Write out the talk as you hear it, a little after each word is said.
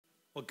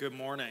Well, good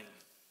morning.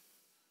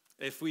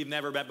 If we've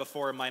never met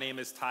before, my name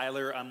is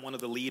Tyler. I'm one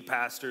of the lead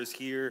pastors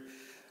here.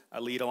 I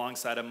lead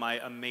alongside of my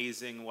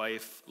amazing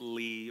wife,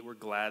 Lee. We're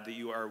glad that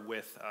you are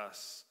with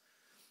us.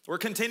 We're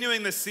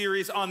continuing this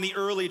series on the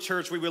early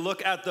church. We will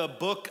look at the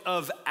book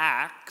of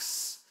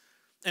Acts,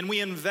 and we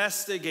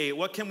investigate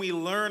what can we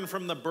learn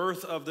from the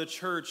birth of the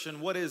church, and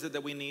what is it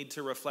that we need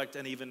to reflect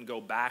and even go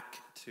back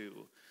to.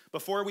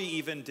 Before we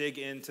even dig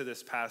into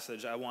this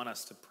passage, I want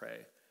us to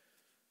pray.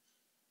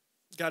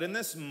 God, in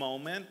this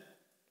moment,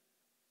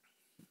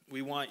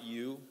 we want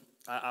you.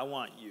 I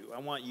want you. I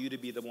want you to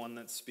be the one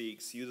that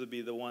speaks. You to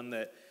be the one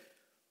that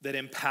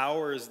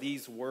empowers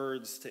these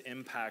words to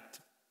impact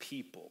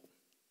people.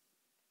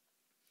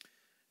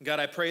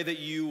 God, I pray that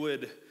you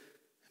would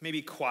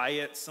maybe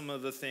quiet some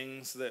of the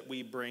things that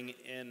we bring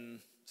in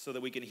so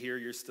that we can hear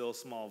your still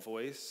small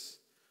voice.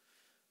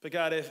 But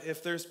God,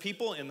 if there's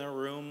people in the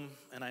room,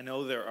 and I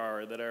know there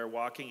are, that are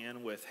walking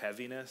in with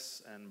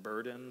heaviness and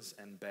burdens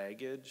and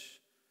baggage,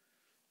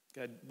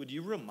 God, would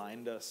you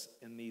remind us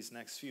in these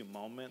next few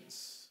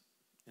moments,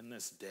 in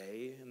this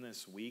day, in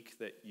this week,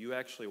 that you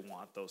actually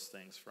want those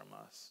things from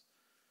us?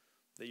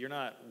 That you're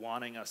not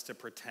wanting us to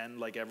pretend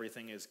like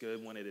everything is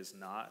good when it is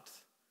not.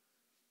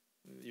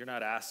 You're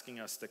not asking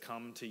us to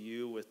come to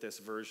you with this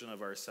version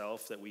of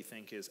ourselves that we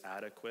think is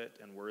adequate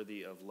and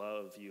worthy of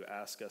love. You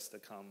ask us to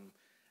come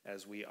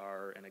as we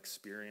are and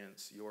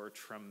experience your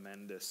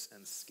tremendous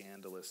and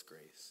scandalous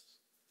grace.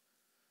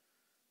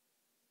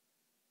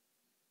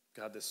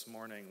 God, this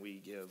morning we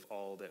give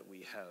all that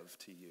we have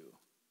to you.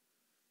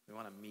 We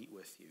want to meet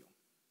with you.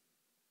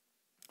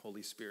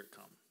 Holy Spirit,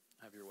 come.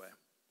 Have your way.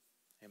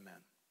 Amen.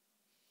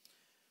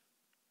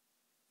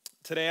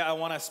 Today I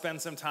want to spend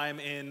some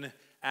time in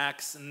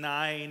Acts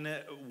 9,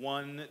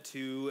 1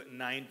 to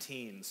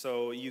 19.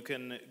 So you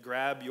can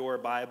grab your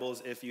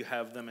Bibles if you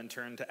have them and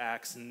turn to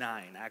Acts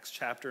 9, Acts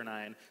chapter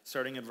 9,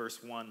 starting in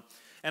verse 1.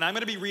 And I'm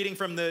going to be reading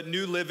from the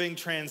New Living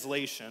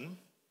Translation.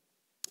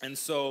 And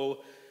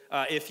so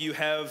if you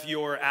have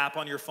your app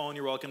on your phone,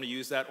 you're welcome to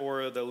use that,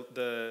 or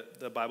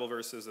the Bible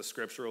verses, the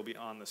scripture will be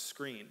on the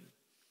screen.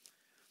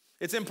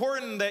 It's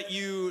important that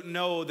you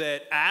know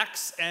that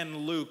Acts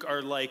and Luke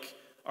are like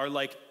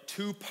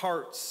two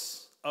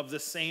parts of the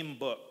same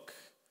book.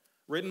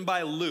 Written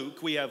by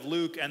Luke, we have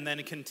Luke and then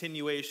a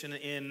continuation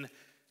in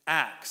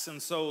Acts.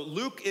 And so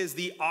Luke is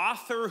the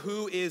author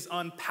who is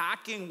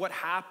unpacking what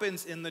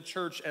happens in the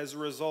church as a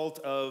result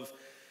of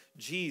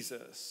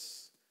Jesus.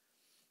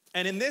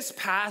 And in this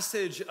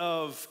passage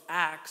of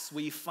Acts,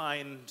 we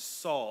find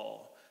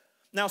Saul.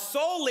 Now,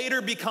 Saul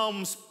later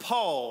becomes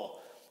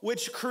Paul,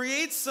 which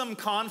creates some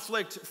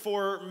conflict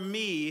for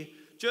me,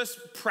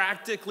 just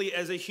practically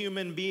as a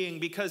human being,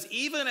 because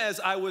even as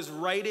I was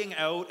writing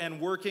out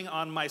and working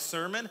on my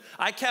sermon,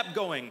 I kept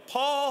going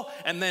Paul,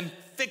 and then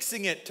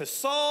fixing it to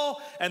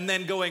Saul, and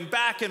then going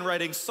back and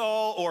writing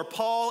Saul or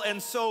Paul.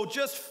 And so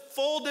just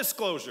full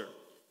disclosure,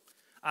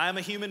 I am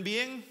a human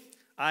being.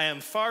 I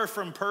am far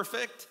from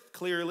perfect,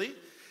 clearly.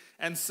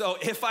 And so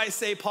if I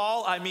say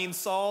Paul, I mean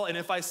Saul. And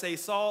if I say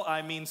Saul,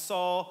 I mean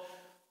Saul.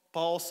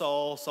 Paul,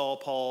 Saul, Saul,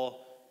 Paul.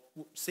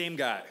 Same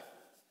guy.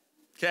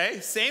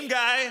 Okay? Same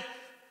guy.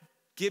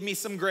 Give me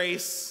some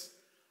grace.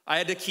 I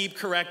had to keep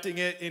correcting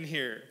it in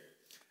here.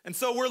 And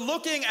so we're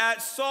looking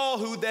at Saul,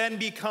 who then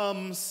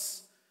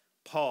becomes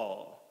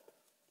Paul.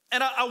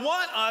 And I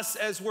want us,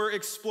 as we're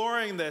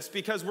exploring this,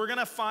 because we're going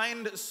to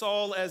find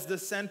Saul as the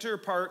center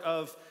part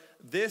of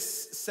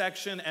this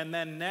section, and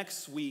then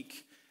next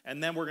week,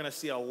 and then we're going to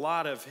see a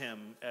lot of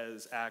him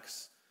as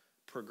Acts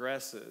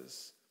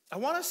progresses. I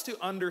want us to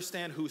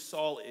understand who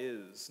Saul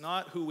is,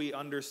 not who we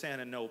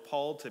understand and know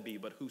Paul to be,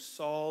 but who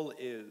Saul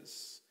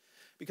is.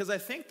 Because I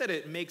think that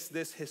it makes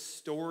this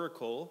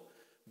historical,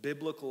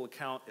 biblical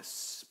account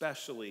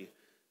especially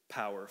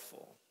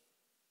powerful.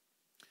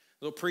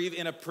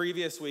 In a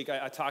previous week,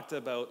 I talked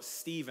about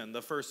Stephen,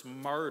 the first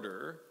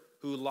martyr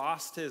who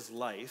lost his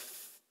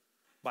life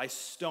by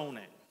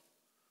stoning.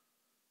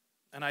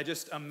 And I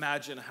just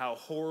imagine how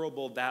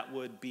horrible that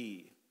would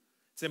be.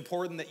 It's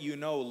important that you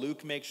know,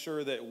 Luke makes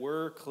sure that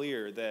we're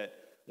clear that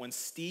when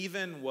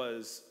Stephen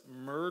was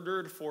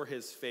murdered for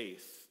his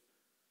faith,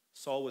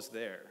 Saul was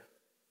there.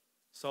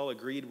 Saul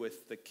agreed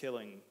with the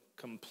killing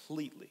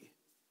completely.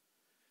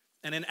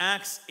 And in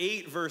Acts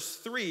 8, verse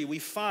 3, we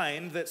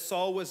find that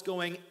Saul was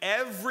going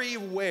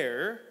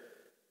everywhere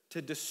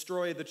to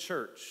destroy the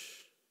church.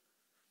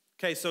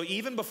 Okay, so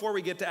even before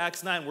we get to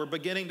Acts 9, we're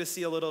beginning to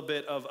see a little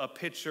bit of a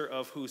picture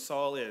of who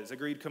Saul is.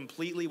 Agreed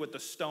completely with the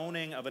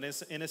stoning of an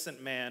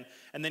innocent man.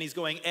 And then he's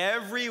going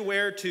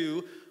everywhere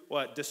to,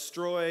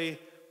 destroy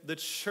the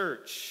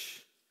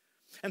church.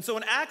 And so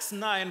in Acts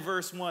 9,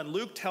 verse 1,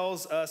 Luke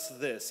tells us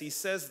this. He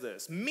says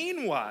this: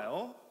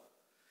 "Meanwhile,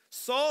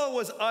 Saul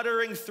was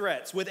uttering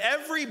threats with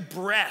every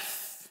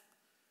breath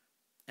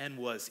and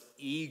was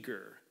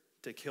eager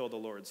to kill the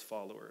Lord's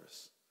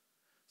followers.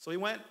 So he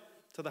went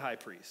to the high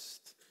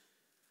priest."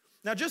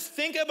 Now just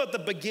think about the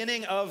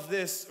beginning of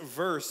this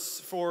verse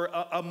for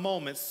a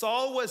moment.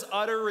 Saul was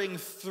uttering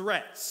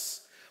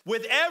threats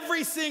with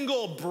every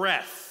single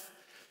breath.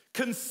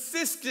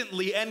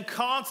 consistently and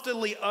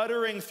constantly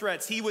uttering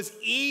threats. He was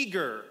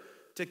eager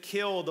to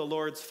kill the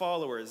Lord's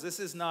followers. This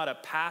is not a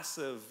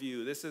passive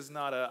view. This is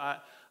not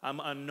I'm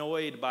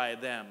annoyed by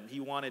them. He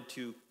wanted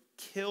to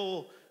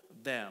kill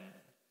them.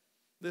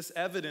 This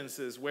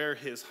evidences where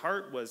his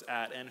heart was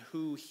at and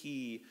who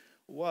he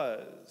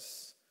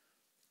was.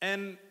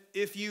 And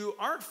if you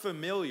aren't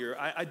familiar,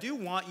 I do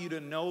want you to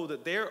know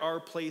that there are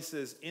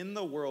places in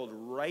the world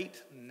right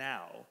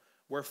now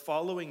where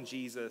following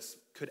Jesus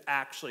could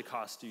actually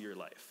cost you your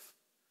life.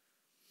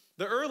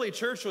 The early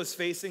church was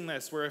facing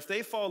this, where if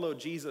they followed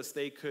Jesus,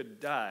 they could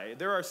die.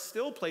 There are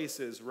still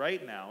places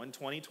right now in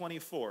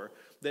 2024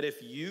 that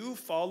if you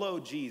follow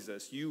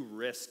Jesus, you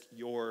risk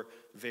your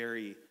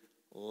very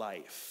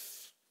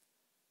life.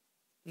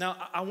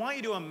 Now, I want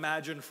you to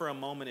imagine for a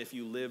moment if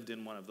you lived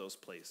in one of those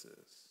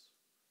places,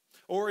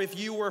 or if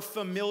you were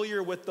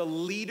familiar with the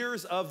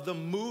leaders of the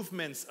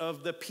movements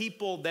of the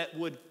people that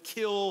would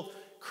kill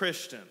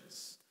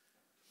Christians.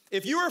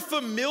 If you are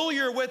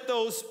familiar with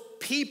those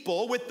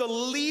people, with the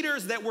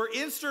leaders that were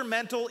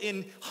instrumental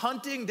in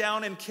hunting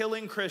down and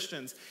killing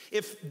Christians,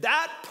 if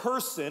that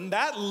person,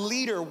 that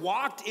leader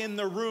walked in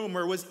the room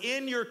or was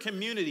in your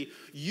community,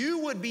 you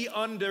would be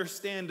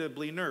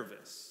understandably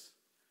nervous.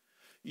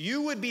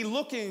 You would be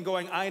looking and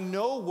going, I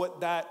know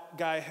what that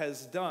guy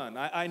has done.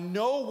 I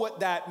know what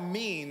that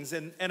means,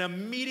 and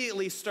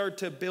immediately start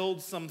to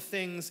build some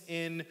things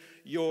in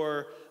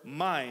your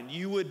mind.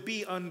 You would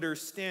be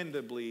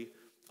understandably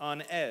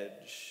on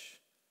edge.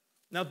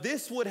 Now,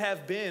 this would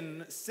have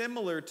been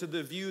similar to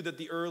the view that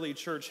the early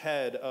church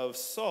had of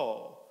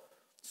Saul.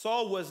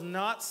 Saul was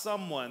not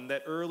someone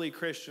that early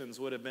Christians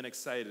would have been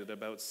excited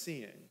about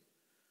seeing,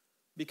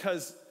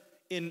 because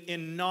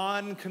in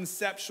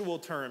non-conceptual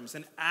terms,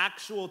 in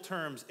actual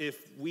terms,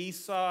 if we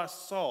saw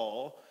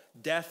Saul,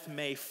 death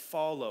may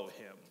follow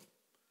him.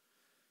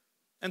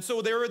 And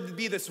so there would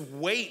be this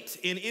weight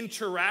in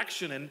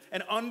interaction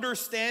and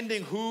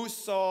understanding who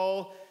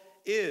Saul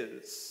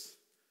is.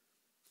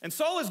 And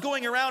Saul is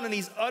going around and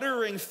he's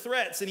uttering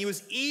threats, and he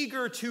was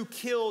eager to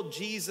kill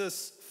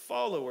Jesus'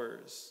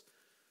 followers.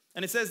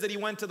 And it says that he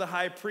went to the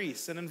high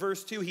priest, and in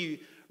verse 2,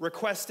 he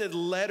requested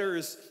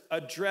letters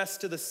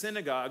addressed to the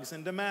synagogues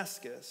in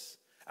Damascus,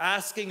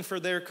 asking for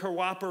their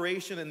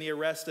cooperation in the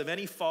arrest of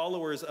any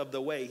followers of the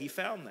way he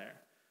found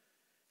there.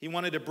 He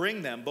wanted to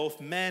bring them,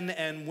 both men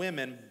and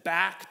women,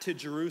 back to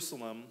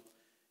Jerusalem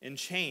in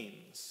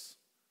chains.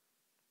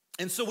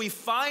 And so we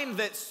find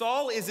that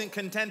Saul isn't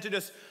content to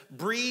just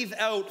breathe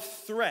out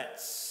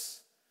threats.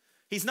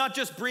 He's not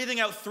just breathing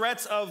out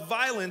threats of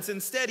violence.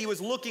 Instead, he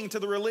was looking to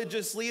the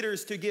religious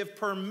leaders to give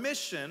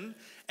permission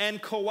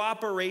and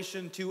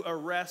cooperation to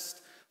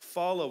arrest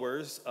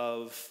followers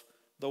of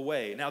the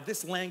way. Now,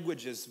 this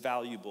language is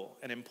valuable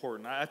and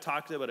important. I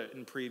talked about it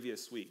in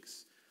previous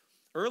weeks.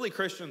 Early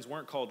Christians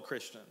weren't called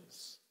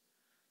Christians.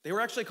 They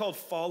were actually called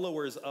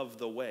followers of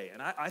the way.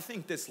 And I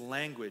think this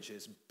language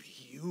is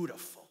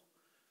beautiful.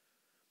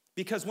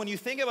 Because when you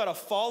think about a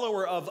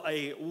follower of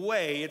a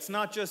way, it's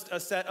not just a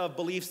set of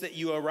beliefs that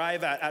you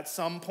arrive at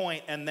some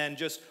point and then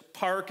just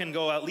park and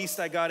go, at least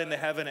I got into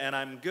heaven and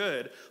I'm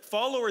good.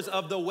 Followers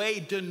of the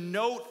way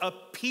denote a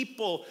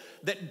people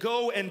that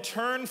go and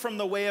turn from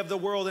the way of the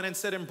world and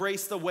instead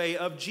embrace the way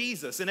of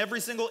Jesus in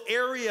every single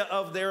area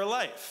of their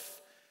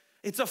life.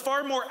 It's a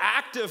far more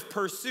active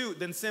pursuit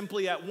than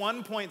simply at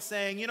one point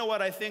saying, you know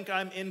what, I think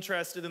I'm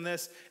interested in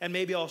this and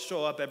maybe I'll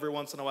show up every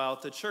once in a while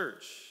at the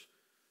church.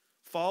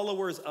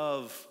 Followers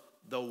of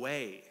the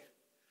way.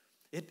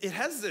 It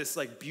has this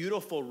like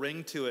beautiful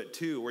ring to it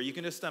too, where you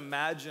can just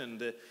imagine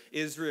the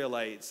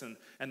Israelites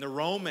and the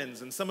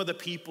Romans and some of the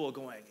people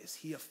going, is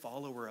he a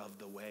follower of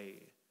the way?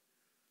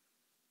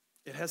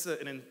 It has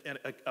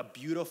a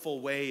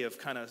beautiful way of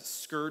kind of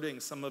skirting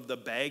some of the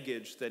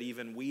baggage that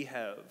even we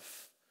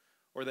have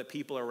or that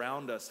people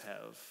around us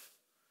have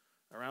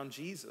around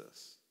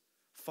Jesus.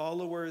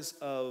 Followers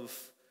of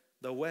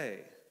the way.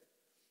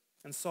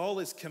 And Saul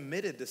is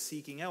committed to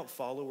seeking out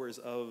followers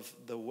of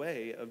the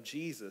way of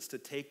Jesus to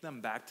take them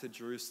back to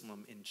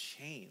Jerusalem in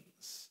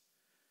chains.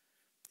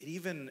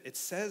 It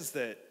says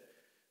that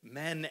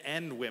men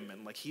and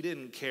women, like he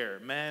didn't care.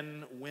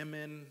 Men,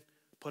 women,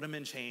 put them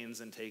in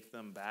chains and take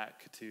them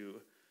back to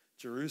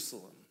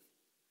Jerusalem.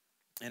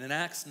 And in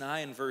Acts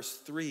 9, verse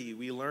 3,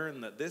 we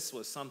learn that this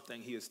was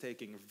something he was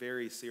taking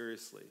very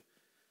seriously. It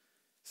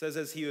says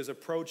as he was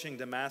approaching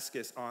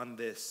Damascus on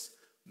this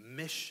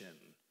mission.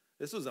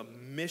 This was a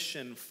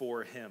mission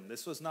for him.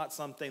 This was not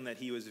something that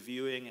he was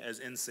viewing as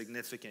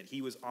insignificant.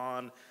 He was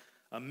on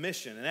a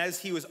mission. And as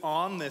he was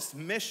on this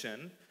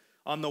mission,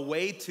 on the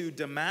way to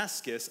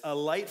Damascus, a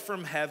light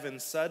from heaven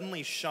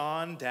suddenly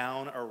shone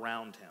down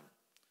around him.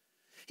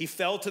 He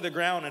fell to the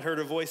ground and heard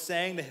a voice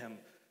saying to him,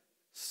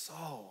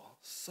 Saul,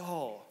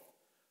 Saul,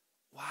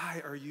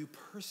 why are you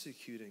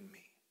persecuting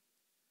me?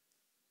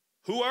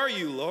 Who are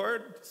you,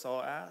 Lord?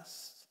 Saul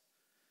asked.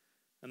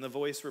 And the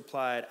voice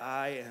replied,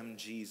 I am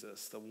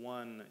Jesus, the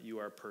one you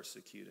are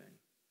persecuting.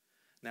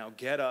 Now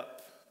get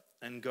up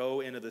and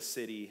go into the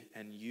city,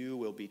 and you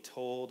will be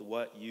told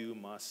what you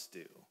must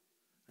do.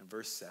 And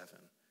verse 7,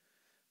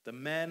 The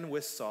men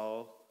with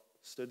Saul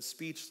stood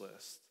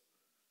speechless,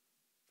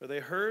 for they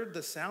heard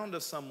the sound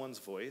of someone's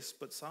voice,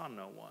 but saw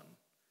no one.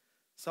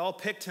 Saul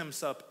picked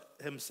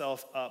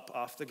himself up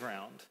off the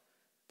ground,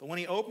 but when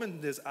he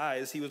opened his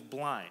eyes, he was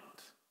blind.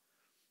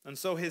 And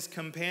so his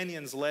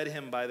companions led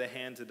him by the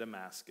hand to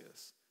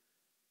Damascus.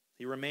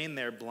 He remained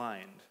there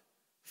blind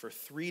for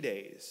 3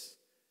 days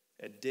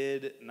and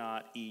did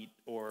not eat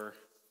or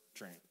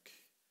drink.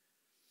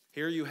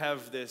 Here you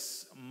have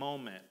this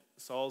moment.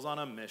 Saul's on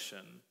a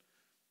mission.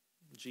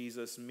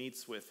 Jesus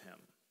meets with him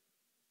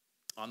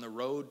on the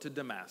road to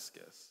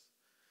Damascus.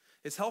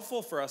 It's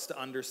helpful for us to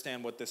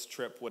understand what this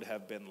trip would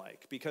have been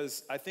like,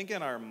 because I think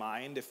in our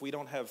mind, if we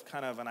don't have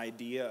kind of an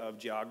idea of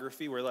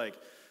geography, we're like,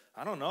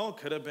 I don't know,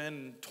 could have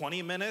been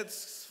 20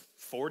 minutes,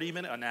 40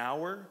 minutes, an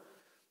hour.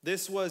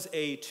 This was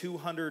a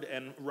 200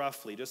 and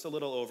roughly, just a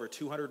little over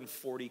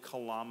 240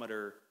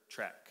 kilometer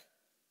trek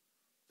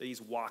that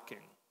he's walking.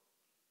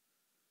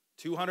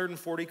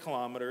 240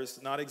 kilometers,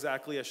 not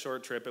exactly a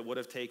short trip. It would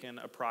have taken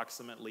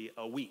approximately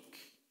a week.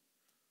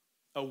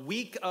 A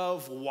week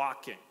of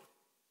walking.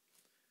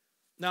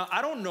 Now,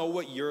 I don't know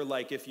what you're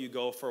like if you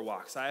go for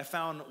walks. I have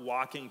found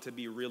walking to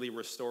be really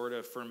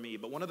restorative for me.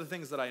 But one of the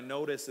things that I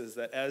notice is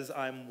that as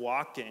I'm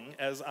walking,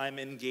 as I'm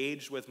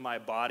engaged with my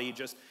body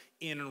just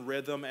in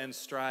rhythm and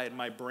stride,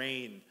 my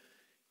brain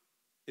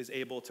is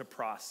able to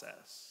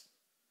process.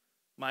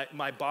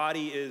 My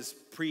body is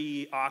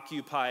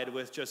preoccupied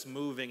with just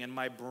moving, and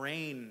my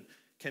brain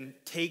can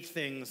take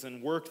things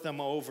and work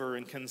them over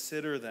and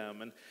consider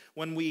them. And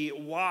when we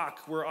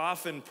walk, we're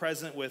often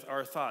present with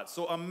our thoughts.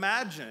 So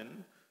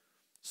imagine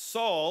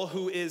Saul,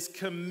 who is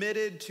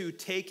committed to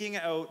taking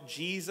out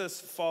Jesus'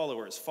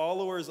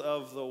 followers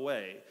of the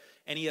way,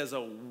 and he has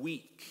a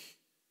week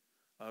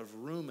of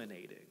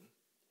ruminating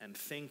and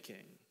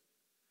thinking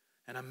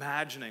and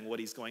imagining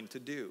what he's going to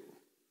do.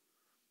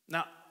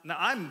 Now,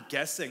 I'm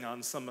guessing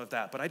on some of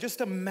that, but I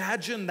just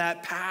imagine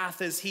that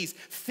path as he's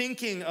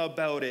thinking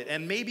about it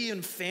and maybe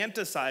even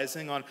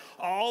fantasizing on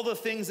all the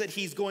things that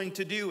he's going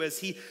to do as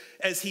he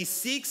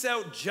seeks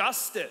out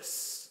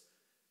justice.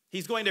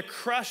 He's going to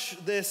crush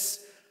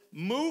this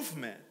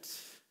movement.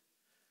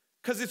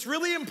 Because it's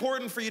really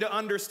important for you to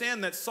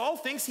understand that Saul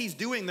thinks he's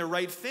doing the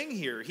right thing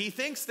here. He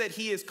thinks that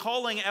he is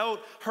calling out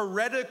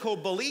heretical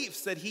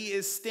beliefs, that he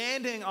is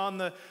standing on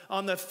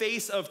the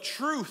face of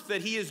truth,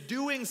 that he is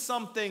doing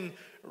something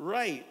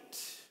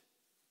right.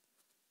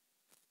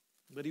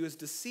 But he was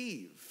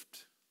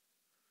deceived.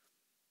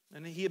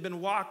 And he had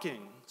been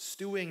walking,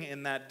 stewing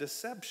in that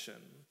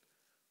deception.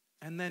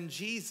 And then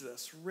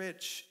Jesus,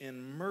 rich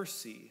in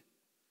mercy,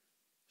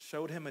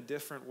 showed him a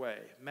different way,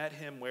 met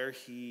him where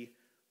he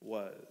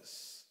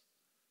was.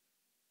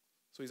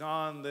 So he's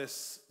on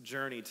this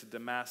journey to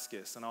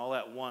Damascus, and all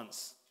at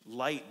once,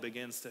 light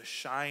begins to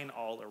shine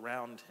all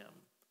around him.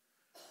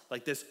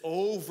 Like this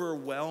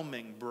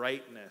overwhelming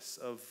brightness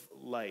of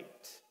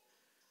light.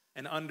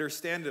 And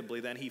understandably,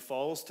 then he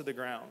falls to the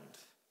ground.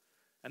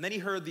 And then he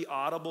heard the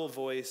audible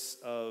voice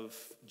of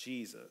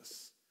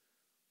Jesus,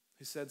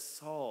 who said,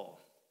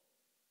 Saul,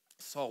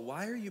 Saul,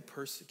 why are you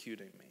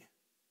persecuting me?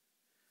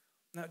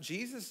 Now,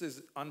 Jesus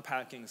is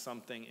unpacking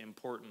something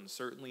important,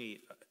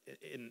 certainly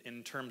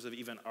in terms of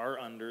even our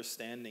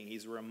understanding.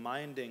 He's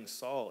reminding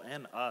Saul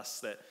and us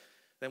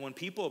that when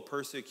people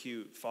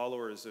persecute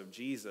followers of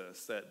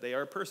Jesus, that they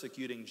are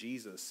persecuting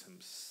Jesus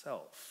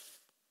himself.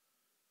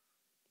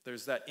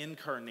 There's that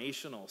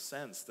incarnational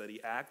sense that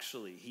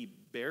he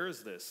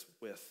bears this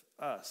with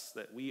us,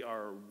 that we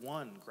are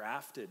one,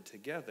 grafted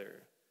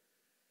together.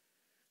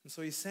 And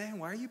so he's saying,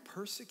 why are you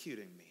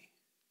persecuting me?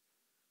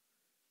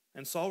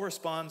 And Saul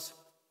responds,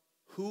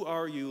 who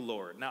are you,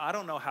 Lord? Now, I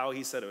don't know how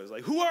he said it. It was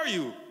like, who are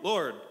you,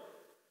 Lord?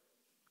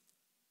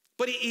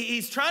 But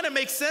he's trying to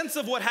make sense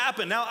of what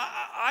happened. Now,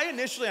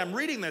 I'm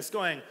reading this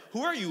going,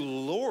 who are you,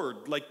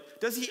 Lord? Like,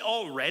 does he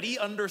already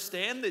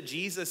understand that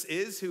Jesus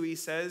is who he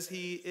says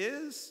he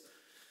is?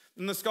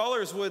 And the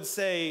scholars would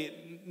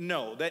say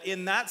no, that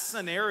in that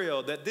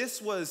scenario, that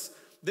this was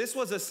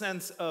a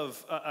sense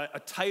of a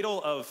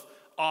title of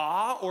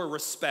awe or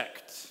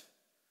respect.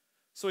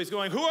 So he's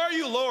going, who are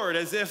you, Lord?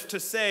 As if to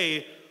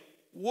say,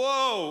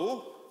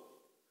 whoa,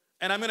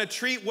 and I'm going to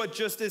treat what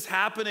just is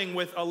happening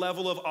with a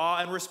level of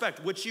awe and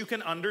respect, which you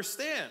can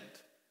understand.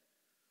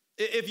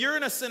 If you're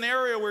in a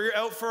scenario where you're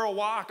out for a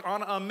walk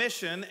on a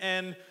mission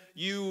and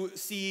you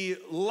see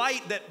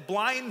light that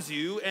blinds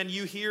you and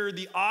you hear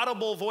the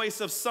audible voice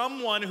of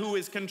someone who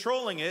is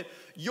controlling it,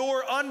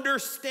 you're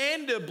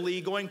understandably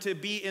going to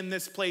be in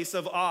this place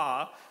of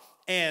awe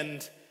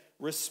and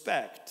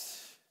respect.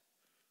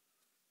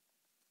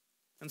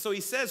 And so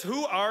he says,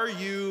 who are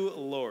you,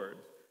 Lord?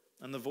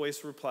 And the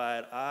voice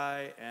replied,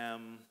 I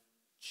am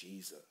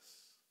Jesus,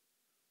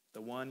 the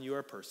one you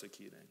are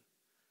persecuting.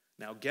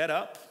 Now get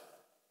up,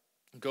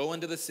 go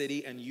into the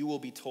city, and you will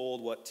be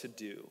told what to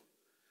do.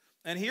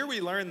 And here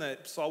we learn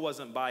that Saul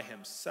wasn't by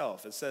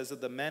himself. It says that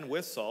the men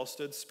with Saul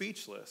stood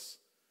speechless,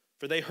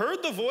 for they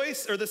heard the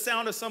voice or the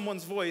sound of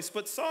someone's voice,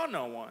 but saw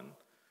no one.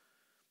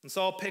 And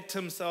Saul picked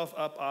himself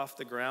up off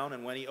the ground,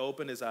 and when he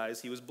opened his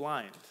eyes, he was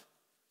blind.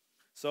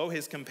 So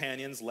his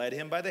companions led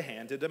him by the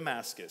hand to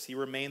Damascus. He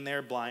remained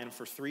there blind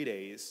for 3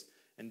 days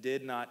and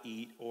did not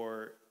eat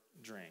or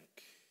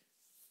drink.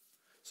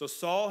 So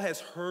Saul has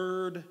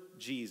heard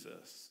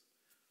Jesus.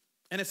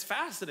 And it's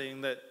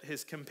fascinating that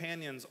his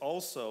companions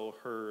also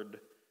heard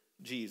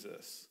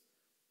Jesus.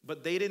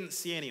 But they didn't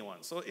see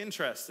anyone. So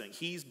interesting.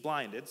 He's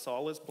blinded.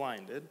 Saul is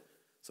blinded.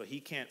 So he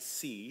can't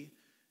see.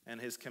 And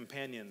his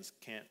companions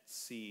can't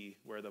see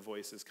where the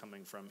voice is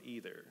coming from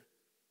either.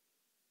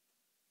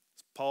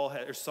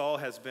 Saul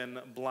has been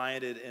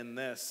blinded in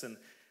this.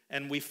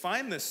 And we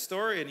find this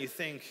story and you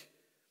think,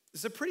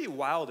 it's a pretty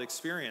wild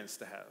experience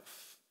to have.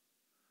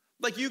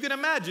 Like you can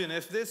imagine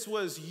if this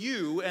was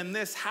you and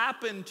this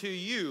happened to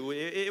you,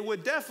 it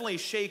would definitely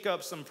shake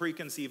up some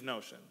preconceived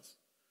notions.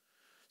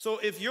 So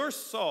if you're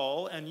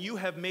Saul and you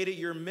have made it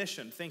your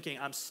mission, thinking,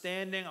 I'm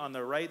standing on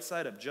the right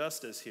side of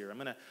justice here.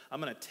 I'm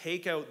gonna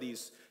take out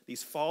these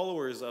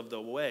followers of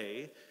the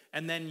way.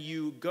 And then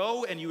you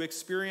go and you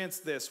experience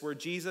this where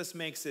Jesus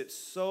makes it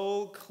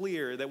so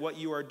clear that what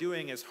you are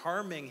doing is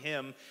harming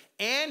him.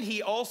 And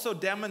he also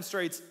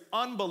demonstrates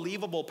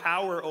unbelievable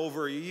power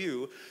over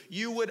you.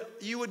 You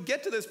would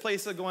get to this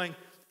place of going,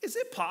 is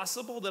it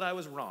possible that I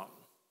was wrong?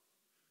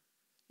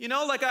 You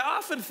know, like I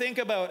often think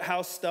about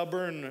how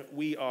stubborn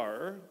we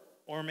are,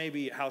 or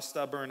maybe how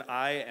stubborn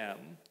I am.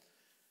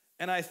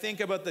 And I think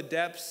about the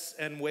depths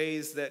and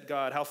ways that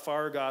how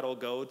far God will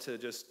go to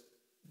just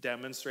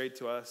demonstrate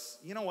to us,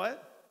 you know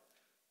what?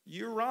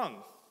 You're wrong.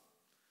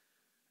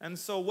 And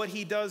so what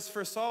he does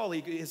for Saul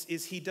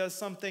is he does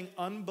something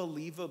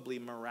unbelievably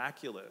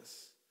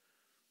miraculous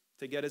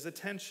to get his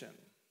attention.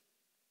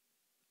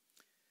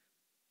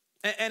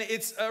 And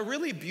it's a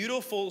really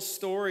beautiful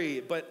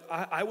story, but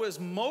I was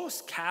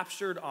most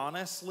captured,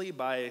 honestly,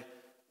 by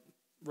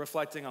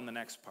reflecting on the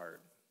next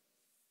part.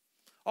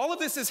 All of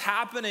this is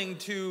happening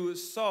to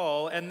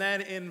Saul, and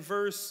then in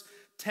verse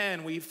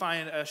 10, we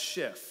find a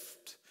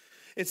shift.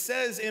 It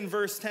says in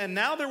verse 10,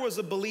 now there was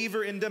a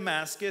believer in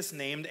Damascus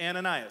named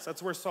Ananias.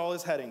 That's where Saul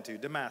is heading to,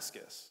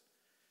 Damascus.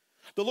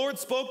 The Lord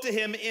spoke to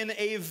him in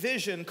a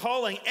vision,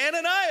 calling,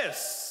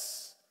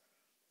 Ananias!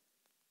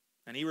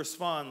 And he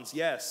responds,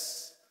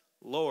 yes,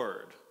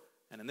 Lord.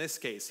 And in this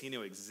case, he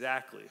knew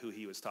exactly who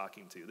he was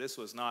talking to. This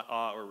was not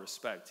awe or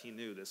respect. He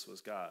knew this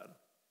was God.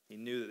 He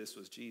knew that this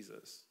was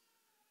Jesus.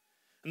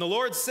 And the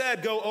Lord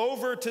said, go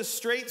over to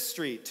Straight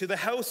Street, to the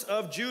house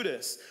of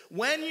Judas.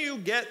 When you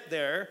get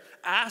there,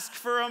 ask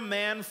for a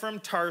man from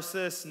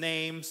Tarsus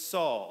named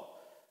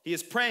Saul. He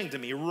is praying to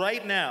me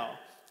right now,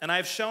 and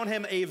I've shown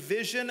him a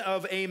vision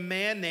of a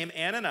man named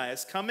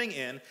Ananias coming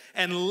in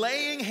and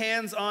laying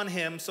hands on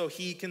him so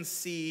he can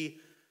see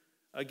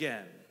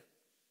again.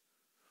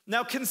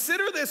 Now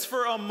consider this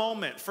for a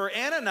moment. For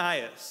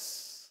Ananias,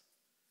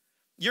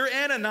 you're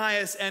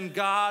Ananias and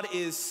God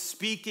is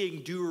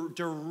speaking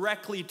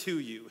directly to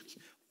you.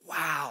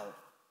 Wow,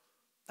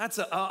 that's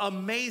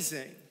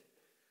amazing.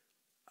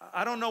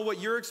 I don't know what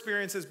your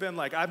experience has been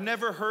like. I've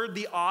never heard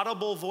the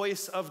audible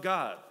voice of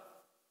God.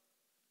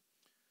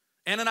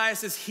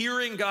 Ananias is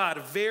hearing God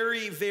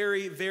very,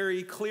 very,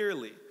 very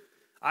clearly.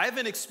 I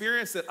haven't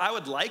experienced it. I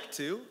would like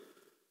to.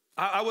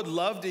 I would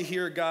love to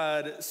hear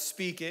God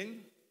speaking.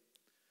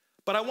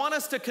 But I want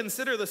us to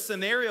consider the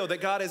scenario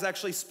that God is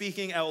actually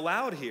speaking out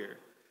loud here.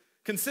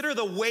 Consider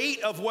the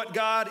weight of what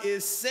God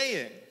is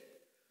saying.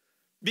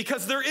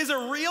 Because there is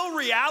a real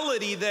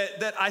reality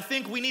that I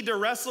think we need to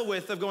wrestle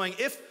with of going,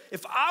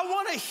 if I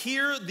want to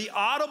hear the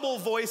audible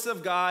voice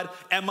of God,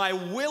 am I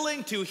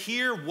willing to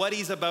hear what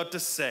he's about to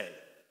say?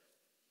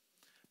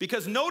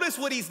 Because notice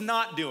what he's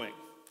not doing.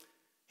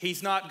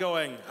 He's not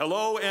going,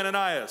 hello,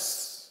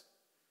 Ananias.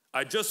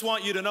 I just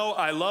want you to know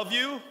I love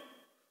you,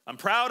 I'm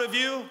proud of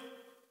you,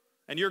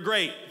 and you're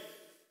great.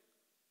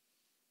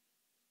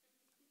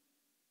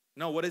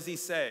 No, what does he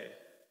say?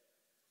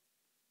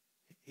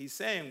 He's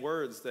saying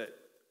words that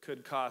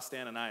could cost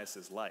Ananias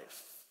his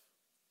life.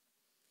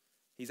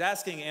 He's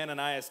asking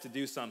Ananias to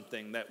do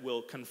something that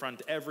will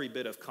confront every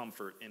bit of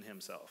comfort in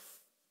himself.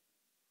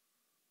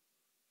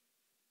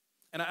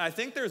 And I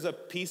think there's a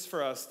piece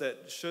for us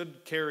that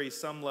should carry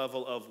some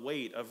level of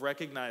weight of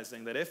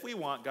recognizing that if we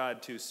want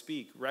God to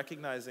speak,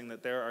 recognizing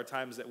that there are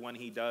times that when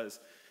he does,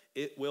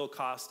 it will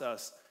cost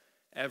us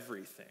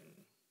everything.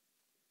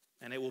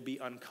 And it will be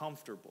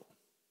uncomfortable.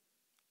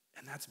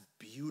 And that's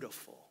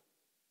beautiful.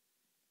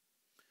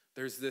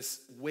 There's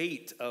this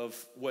weight of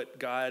what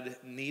God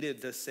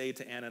needed to say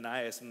to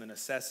Ananias and the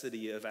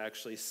necessity of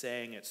actually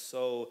saying it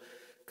so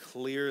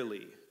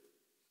clearly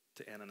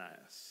to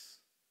Ananias.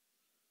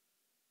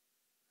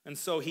 And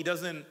so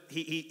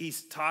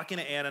he's talking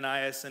to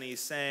Ananias and he's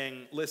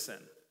saying, listen,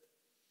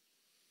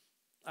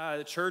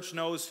 the church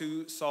knows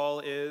who Saul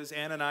is.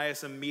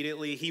 Ananias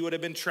immediately, he would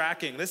have been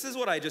tracking. This is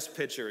what I just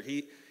picture.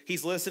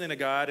 He's listening to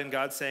God and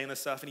God's saying this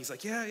stuff and he's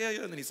like, yeah.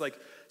 And then he's like,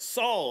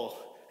 Saul.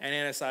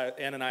 And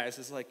Ananias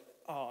is like,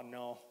 oh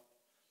no.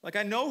 Like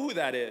I know who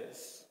that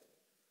is.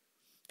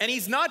 And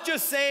he's not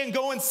just saying,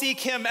 go and seek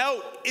him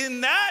out.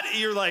 In that,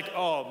 you're like,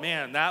 oh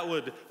man,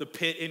 the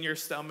pit in your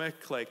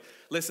stomach. Like,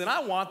 listen,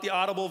 I want the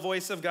audible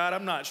voice of God.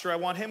 I'm not sure I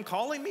want him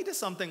calling me to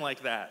something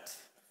like that.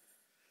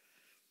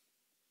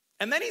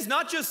 And then he's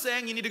not just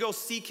saying you need to go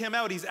seek him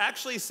out. He's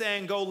actually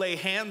saying go lay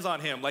hands on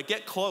him, like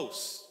get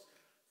close.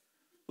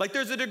 Like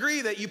there's a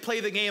degree that you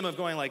play the game of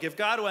going like, if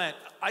God went,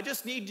 I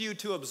just need you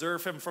to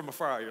observe him from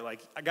afar. You're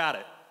like, I got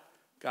it.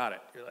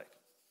 You're like,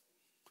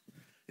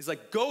 he's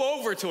like, go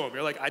over to him.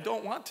 You're like, I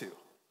don't want to.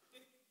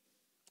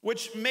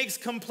 Which makes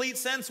complete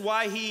sense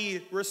why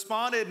he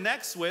responded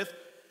next with,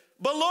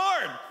 but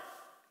Lord.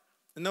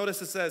 And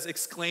notice it says,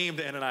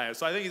 exclaimed Ananias.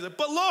 So I think he's like,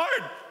 but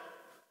Lord.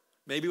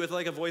 Maybe with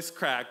like a voice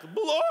crack,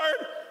 but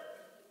Lord.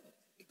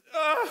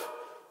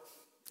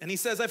 And he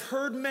says, I've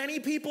heard many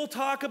people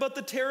talk about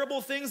the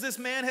terrible things this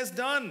man has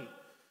done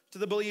to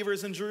the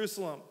believers in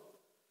Jerusalem.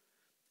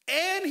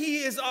 And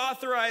he is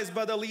authorized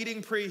by the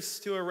leading priests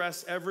to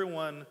arrest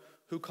everyone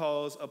who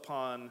calls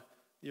upon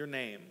your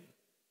name.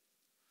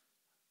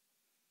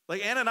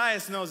 Like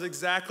Ananias knows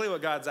exactly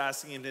what God's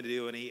asking him to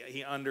do, and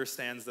he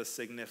understands the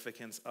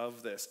significance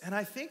of this. And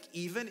I think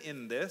even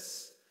in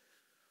this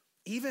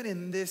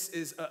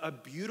is a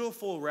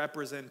beautiful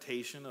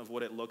representation of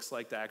what it looks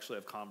like to actually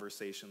have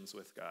conversations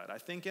with God. I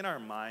think in our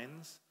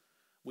minds,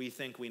 we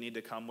think we need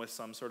to come with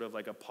some sort of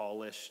like a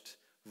polished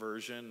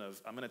version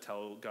of, I'm going to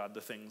tell God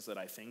the things that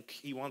I think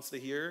he wants to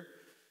hear.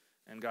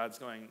 And God's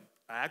going,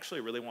 I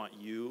actually really want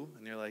you.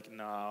 And you're like,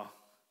 no.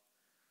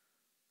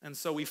 And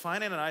so we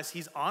find Ananias,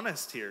 he's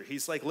honest here.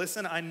 He's like,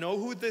 listen, I know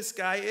who this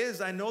guy is.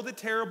 I know the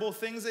terrible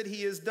things that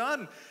he has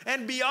done.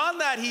 And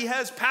beyond that, he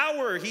has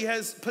power. He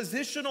has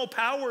positional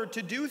power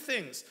to do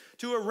things,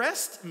 to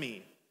arrest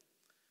me.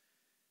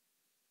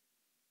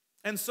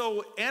 And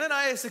so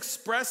Ananias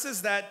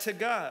expresses that to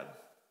God.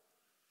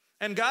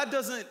 And God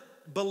doesn't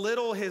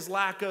belittle his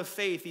lack of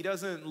faith. He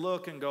doesn't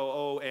look and go,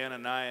 oh,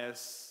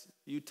 Ananias,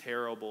 you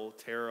terrible,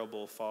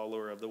 terrible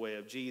follower of the way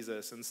of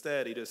Jesus.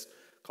 Instead, he just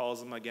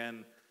calls him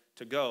again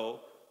to go.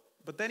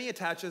 But then he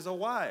attaches a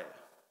why.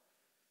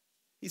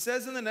 He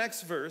says in the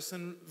next verse,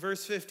 in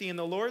verse 15,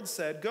 the Lord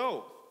said,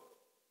 go.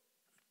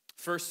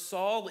 For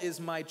Saul is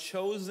my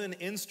chosen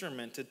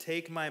instrument to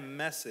take my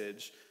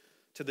message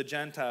to the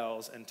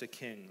Gentiles and to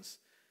kings,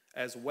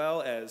 as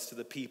well as to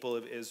the people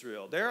of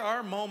Israel. There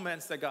are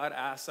moments that God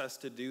asks us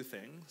to do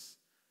things,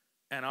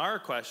 and our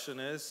question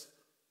is,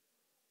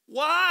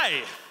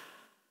 why?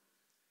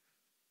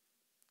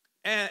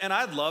 And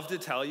I'd love to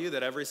tell you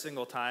that every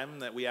single time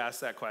that we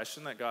ask that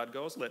question that God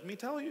goes, let me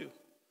tell you.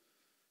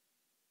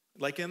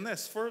 Like in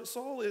this, for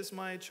Saul is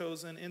my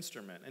chosen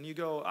instrument. And you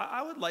go,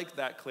 I would like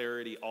that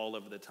clarity all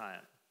of the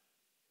time.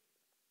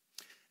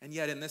 And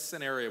yet in this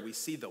scenario, we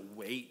see the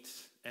weight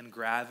and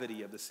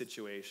gravity of the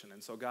situation.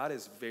 And so God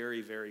is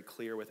very, very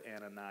clear with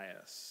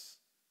Ananias.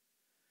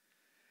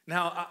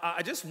 Now,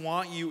 I just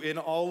want you in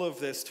all of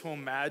this to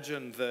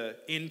imagine the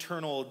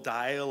internal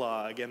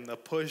dialogue and the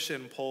push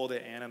and pull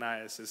that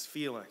Ananias is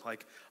feeling.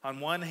 Like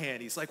on one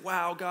hand, he's like,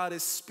 wow, God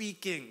is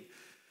speaking.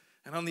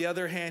 And on the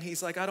other hand,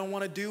 he's like, I don't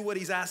want to do what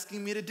he's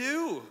asking me to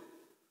do.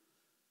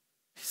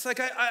 He's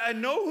like, I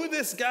know who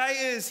this guy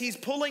is. He's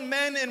pulling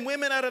men and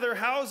women out of their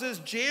houses,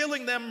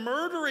 jailing them,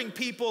 murdering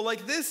people.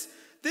 Like this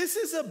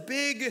is a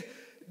big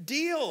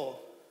deal.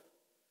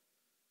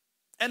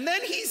 And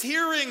then he's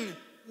hearing,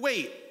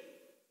 wait,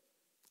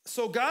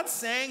 so God's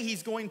saying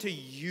he's going to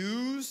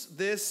use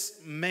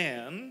this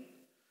man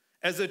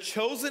as a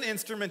chosen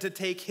instrument to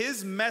take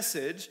his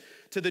message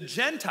to the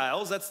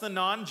Gentiles, that's the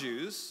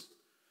non-Jews,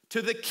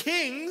 to the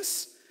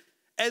kings,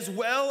 as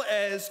well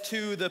as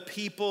to the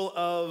people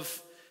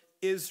of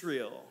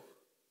Israel.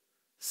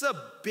 It's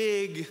a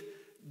big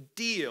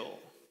deal.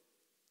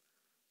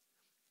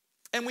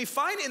 And we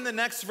find in the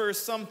next verse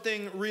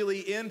something really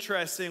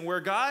interesting where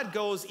God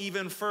goes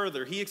even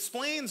further. He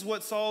explains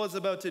what Saul is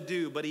about to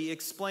do, but he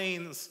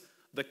explains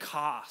the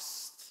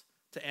cost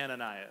to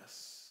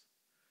Ananias.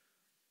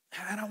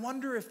 And I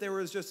wonder if there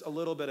was just a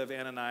little bit of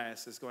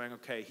Ananias is going,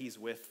 okay, he's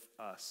with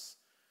us,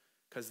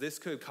 because this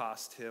could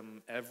cost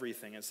him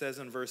everything. It says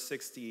in verse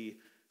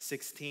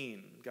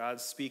 16,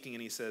 God's speaking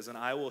and he says, and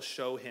I will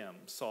show him,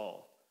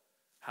 Saul,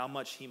 how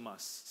much he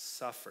must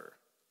suffer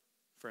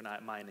for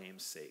my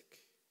name's sake.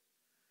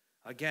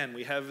 Again,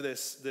 we have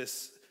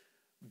this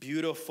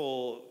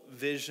beautiful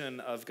vision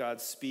of God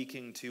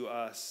speaking to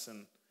us,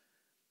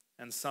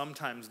 and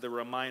sometimes the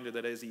reminder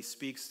that as he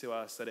speaks to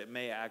us, that it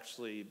may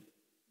actually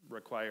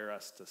require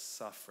us to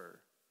suffer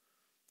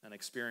and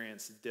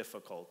experience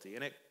difficulty.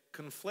 And it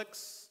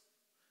conflicts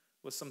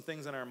with some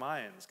things in our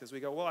minds, because we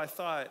go, well, I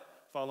thought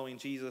following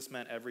Jesus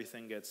meant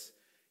everything gets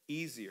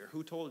easier.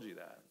 Who told you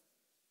that?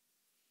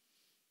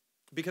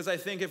 Because I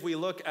think if we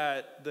look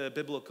at the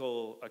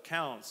biblical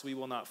accounts, we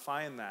will not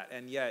find that.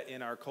 And yet,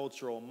 in our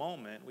cultural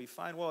moment, we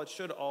find, well, it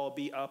should all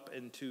be up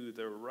and to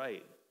the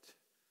right.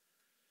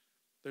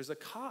 There's a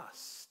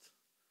cost.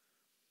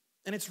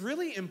 And it's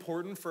really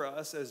important for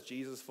us as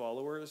Jesus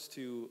followers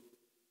to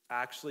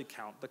actually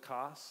count the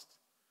cost.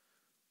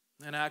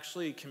 and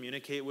actually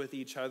communicate with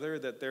each other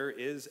that there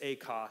is a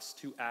cost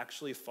to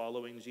actually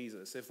following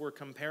Jesus. If we're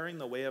comparing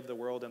the way of the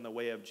world and the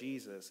way of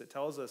Jesus, it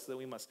tells us that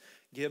we must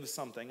give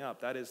something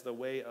up. That is the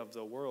way of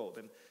the world.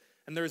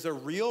 And there's a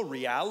real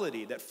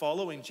reality that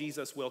following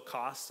Jesus will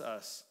cost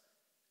us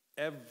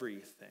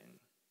everything,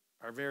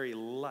 our very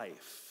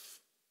life.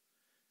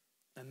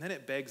 And then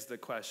it begs the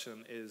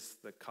question, is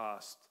the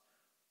cost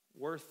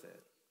worth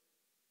it?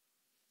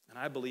 And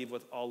I believe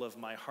with all of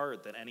my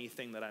heart that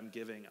anything that I'm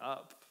giving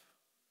up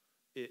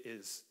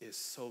is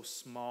so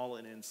small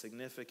and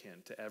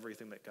insignificant to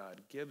everything that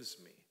God gives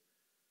me.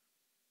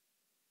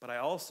 But I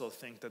also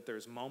think that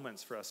there's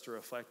moments for us to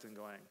reflect and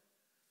going,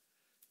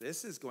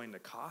 this is going to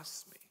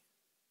cost me.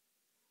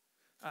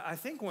 I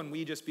think when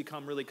we just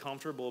become really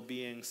comfortable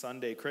being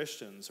Sunday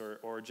Christians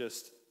or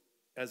just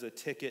as a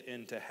ticket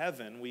into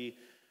heaven,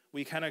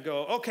 we kind of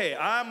go, okay,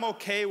 I'm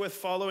okay with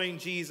following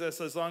Jesus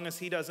as long as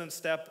he doesn't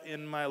step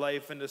in my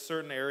life into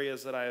certain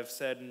areas that I have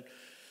said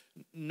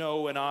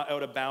no and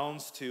out of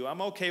bounds to.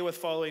 I'm okay with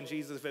following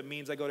Jesus if it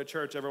means I go to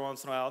church every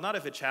once in a while. Not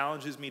if it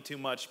challenges me too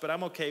much, but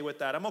I'm okay with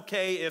that. I'm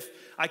okay if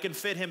I can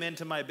fit him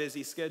into my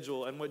busy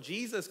schedule. And what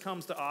Jesus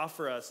comes to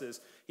offer us is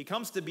he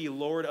comes to be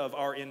Lord of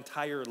our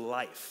entire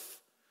life,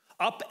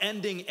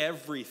 upending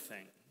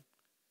everything,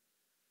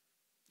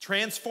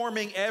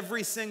 transforming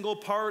every single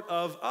part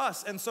of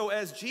us. And so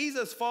as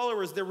Jesus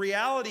followers, the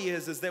reality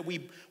is that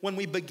when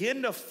we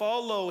begin to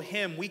follow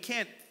him, we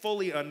can't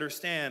fully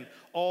understand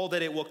all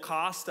that it will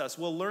cost us.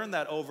 We'll learn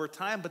that over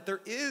time, but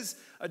there is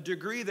a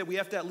degree that we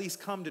have to at least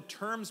come to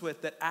terms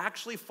with that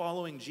actually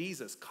following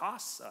Jesus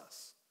costs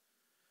us.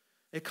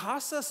 It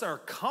costs us our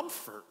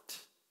comfort.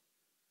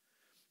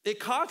 It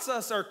costs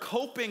us our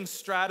coping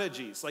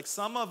strategies. Like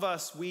some of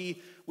us,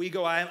 we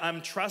go,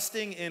 I'm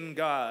trusting in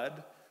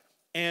God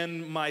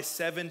and my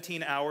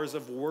 17 hours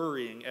of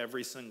worrying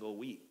every single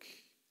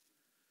week.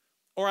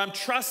 Or I'm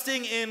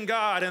trusting in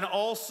God and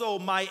also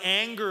my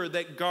anger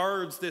that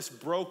guards this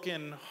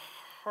broken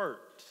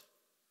heart.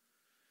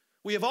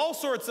 We have all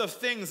sorts of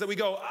things that we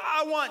go,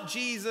 I want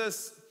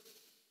Jesus.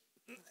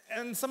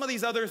 And some of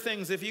these other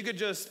things, if you could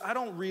just, I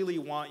don't really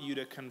want you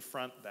to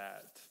confront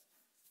that.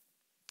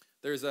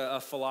 There's a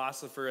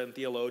philosopher and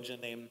theologian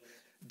named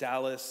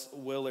Dallas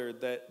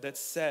Willard that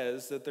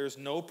says that there's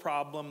no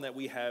problem that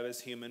we have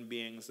as human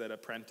beings that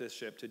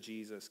apprenticeship to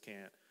Jesus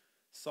can't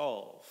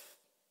solve.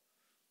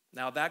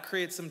 Now that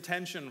creates some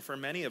tension for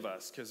many of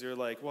us because you're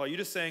like, well, are you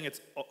just saying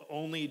it's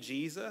only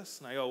Jesus?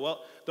 And I go,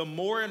 well, the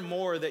more and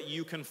more that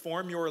you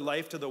conform your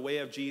life to the way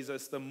of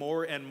Jesus, the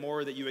more and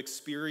more that you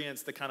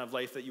experience the kind of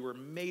life that you were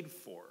made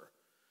for.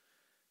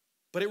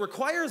 But it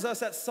requires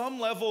us at some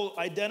level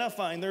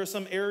identifying there are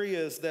some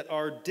areas that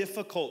are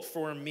difficult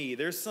for me.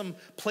 There's some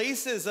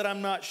places that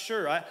I'm not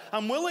sure.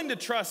 I'm willing to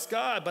trust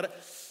God,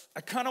 but I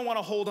kind of want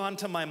to hold on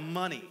to my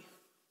money.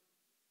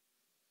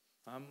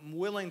 I'm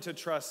willing to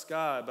trust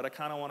God, but I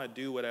kind of want to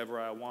do whatever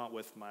I want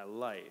with my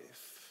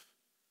life.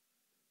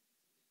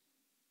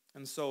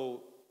 And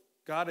so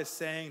God is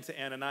saying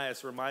to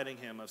Ananias, reminding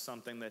him of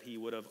something that he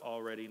would have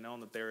already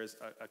known, that there is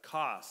a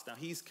cost. Now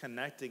he's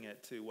connecting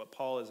it to what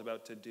Paul is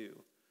about to do.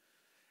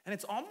 And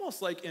it's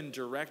almost like in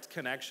direct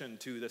connection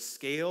to the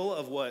scale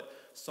of what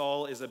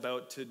Saul is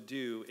about to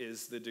do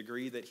is the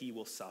degree that he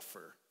will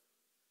suffer.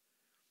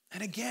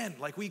 And again,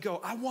 like we go,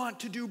 I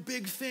want to do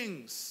big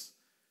things.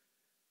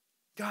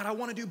 God, I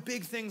want to do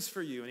big things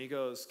for you. And he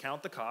goes,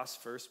 count the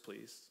cost first,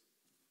 please.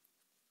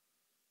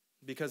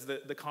 Because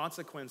the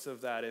consequence of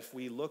that, if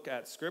we look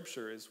at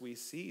Scripture, is we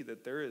see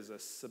that there is a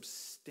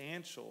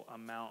substantial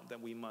amount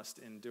that we must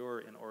endure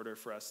in order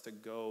for us to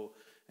go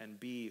and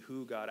be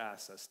who God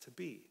asks us to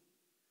be.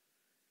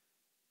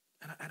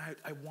 And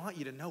I want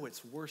you to know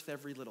it's worth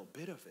every little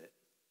bit of it.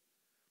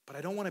 But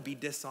I don't want to be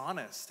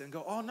dishonest and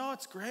go, oh no,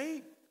 it's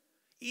great,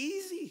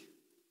 easy.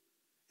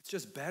 It's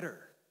just better.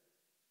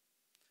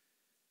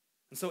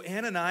 And so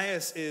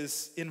Ananias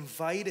is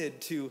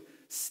invited to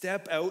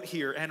step out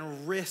here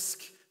and risk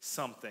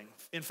something.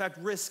 In fact,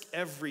 risk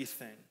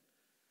everything.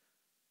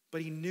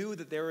 But he knew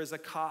that there was a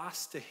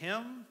cost to him,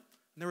 and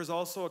there was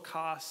also a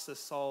cost to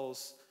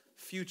Saul's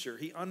future.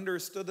 He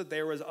understood that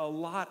there was a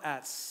lot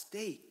at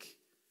stake.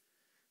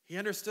 He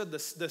understood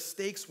the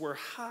stakes were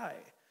high.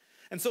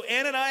 And so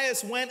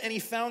Ananias went and he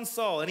found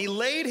Saul, and he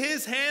laid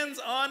his hands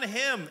on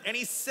him, and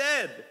he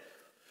said,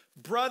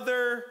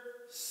 Brother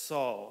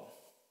Saul,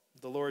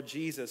 the Lord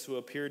Jesus, who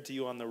appeared to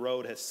you on the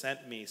road, has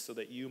sent me so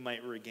that you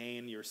might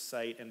regain your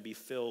sight and be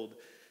filled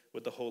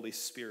with the Holy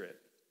Spirit.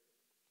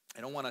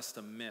 I don't want us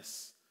to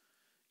miss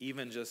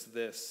even just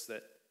this,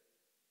 that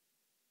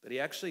he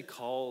actually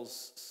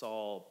calls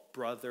Saul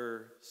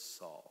Brother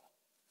Saul.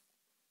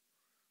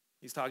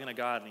 He's talking to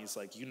God, and he's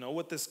like, you know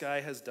what this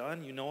guy has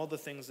done? You know all the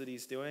things that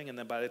he's doing? And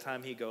then by the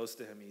time he goes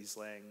to him, he's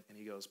laying, and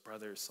he goes,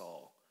 Brother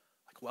Saul,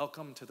 like,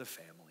 welcome to the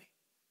family.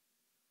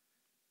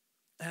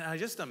 And I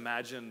just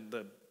imagine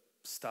the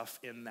stuff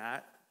in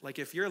that. Like,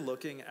 if you're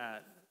looking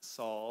at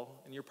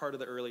Saul, and you're part of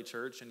the early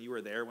church, and you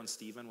were there when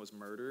Stephen was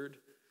murdered,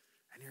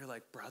 and you're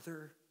like,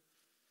 Brother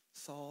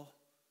Saul?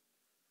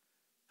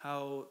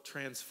 How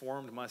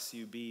transformed must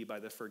you be by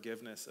the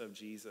forgiveness of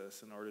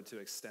Jesus in order to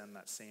extend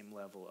that same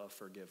level of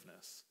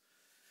forgiveness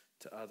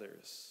to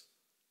others?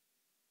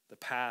 The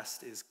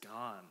past is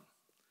gone,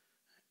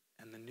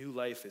 and the new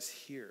life is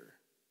here.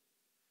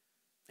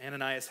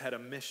 Ananias had a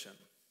mission.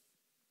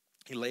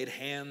 He laid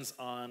hands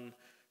on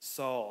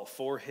Saul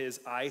for his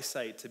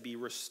eyesight to be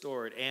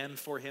restored and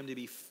for him to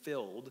be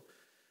filled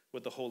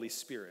with the Holy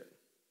Spirit.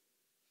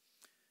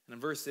 And in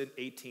verse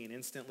 18,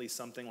 instantly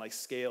something like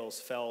scales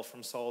fell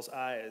from Saul's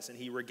eyes, and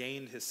he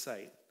regained his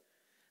sight.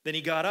 Then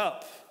he got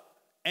up,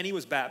 and he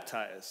was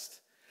baptized.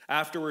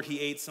 Afterward, he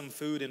ate some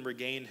food and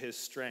regained his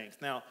strength.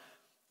 Now,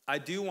 I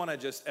do want to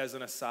just, as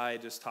an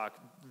aside, just talk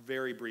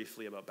very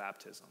briefly about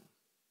baptism.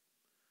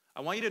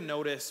 I want you to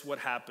notice what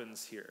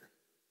happens here.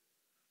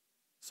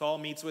 Saul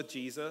meets with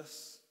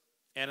Jesus.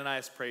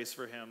 Ananias prays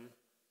for him.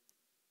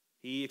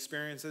 He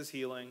experiences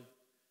healing.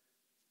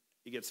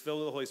 He gets filled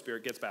with the Holy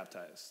Spirit, gets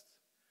baptized.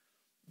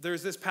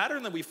 There's this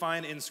pattern that we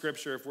find in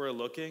Scripture, if we're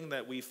looking,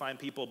 that we find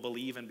people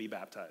believe and be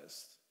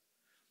baptized.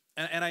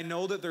 And I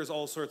know that there's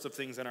all sorts of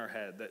things in our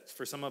head that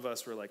for some of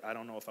us, we're like, I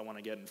don't know if I want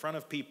to get in front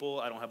of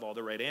people. I don't have all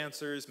the right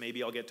answers.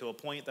 Maybe I'll get to a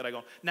point that I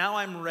go, now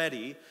I'm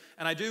ready.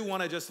 And I do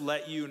want to just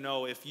let you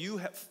know, if you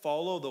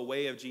follow the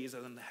way of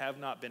Jesus and have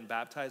not been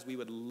baptized, we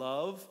would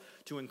love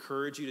to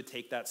encourage you to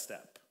take that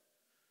step.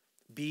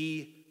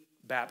 Be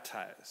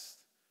baptized.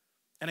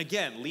 And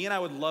again, Lee and I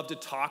would love to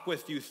talk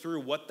with you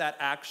through what that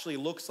actually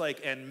looks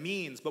like and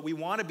means, but we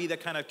want to be the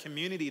kind of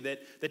community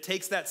that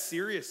takes that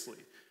seriously.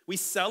 We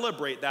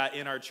celebrate that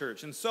in our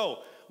church. And so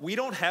we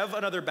don't have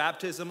another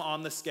baptism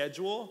on the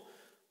schedule,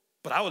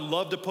 but I would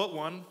love to put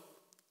one.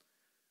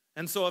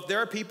 And so if there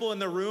are people in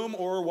the room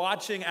or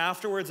watching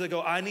afterwards that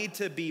go, I need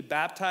to be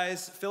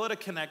baptized, fill out a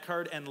Connect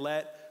card and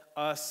let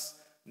us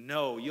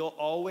know. You'll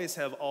always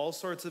have all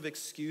sorts of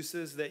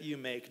excuses that you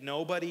make.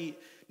 Nobody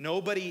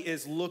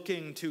is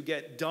looking to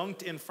get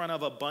dunked in front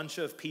of a bunch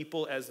of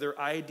people as their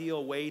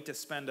ideal way to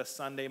spend a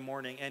Sunday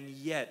morning. And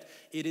yet,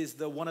 it is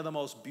one of the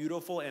most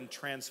beautiful and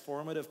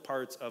transformative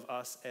parts of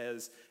us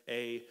as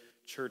a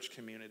church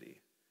community.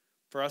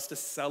 For us to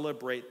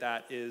celebrate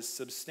that is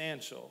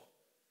substantial.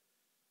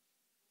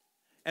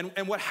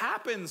 And what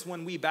happens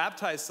when we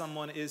baptize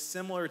someone is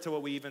similar to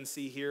what we even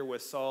see here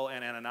with Saul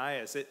and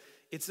Ananias.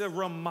 It's a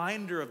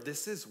reminder of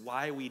this is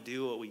why we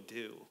do what we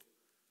do.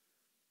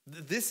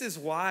 This is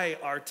why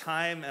our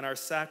time and our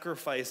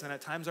sacrifice and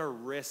at times our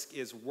risk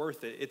is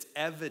worth it. It's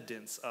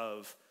evidence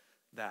of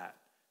that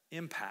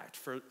impact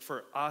for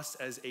us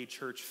as a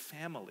church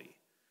family.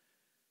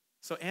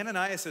 So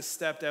Ananias has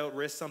stepped out,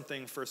 risked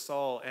something for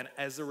Saul, and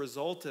as a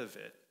result of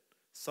it,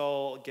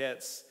 Saul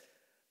gets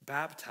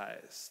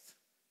baptized.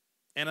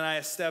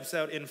 Ananias steps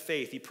out in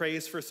faith. He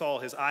prays for Saul.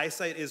 His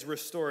eyesight is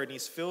restored, and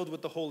he's filled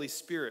with the Holy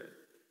Spirit.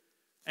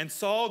 And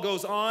Saul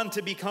goes on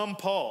to become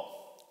Paul,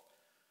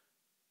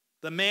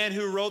 the man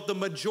who wrote the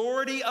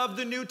majority of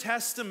the New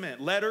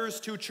Testament, letters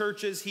to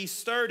churches he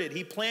started.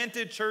 He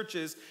planted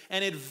churches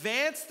and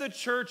advanced the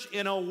church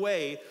in a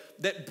way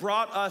that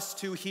brought us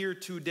to here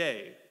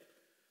today.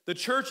 The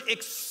church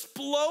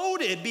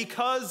exploded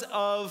because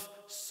of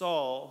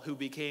Saul, who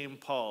became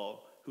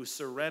Paul, who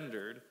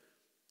surrendered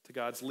to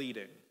God's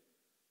leading.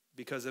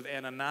 Because of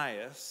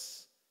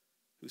Ananias,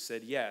 who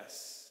said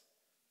yes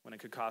when it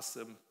could cost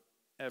them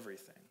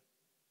everything.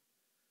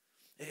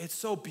 It's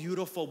so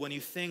beautiful when you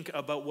think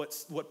about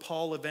what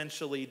Paul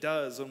eventually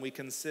does when we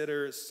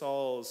consider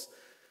Saul's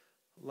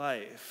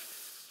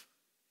life.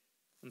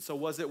 And so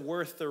was it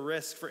worth the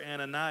risk for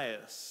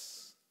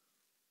Ananias?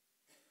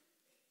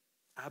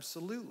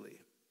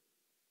 Absolutely.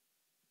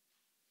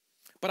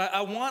 But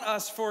I want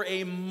us for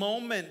a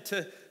moment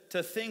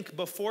to think,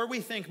 before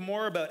we think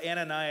more about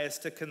Ananias,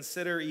 to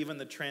consider even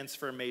the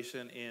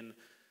transformation in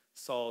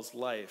Saul's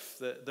life,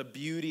 the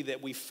beauty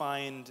that we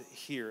find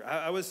here.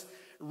 I was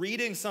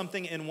reading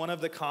something in one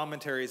of the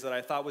commentaries that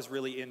I thought was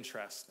really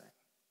interesting.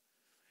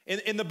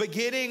 In the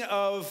beginning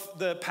of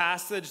the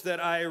passage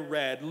that I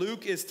read,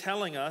 Luke is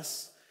telling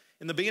us,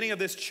 in the beginning of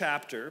this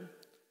chapter,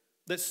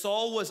 that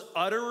Saul was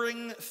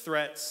uttering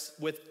threats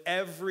with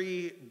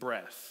every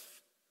breath.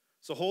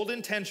 So hold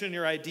in tension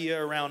your idea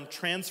around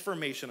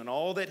transformation and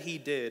all that he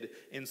did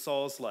in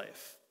Saul's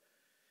life.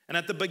 And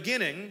at the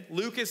beginning,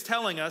 Luke is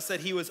telling us that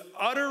he was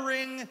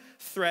uttering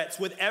threats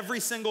with every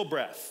single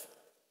breath.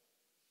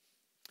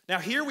 Now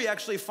here we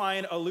actually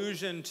find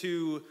allusion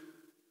to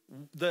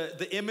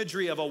the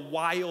imagery of a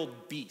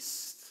wild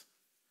beast.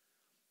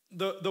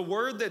 The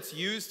word that's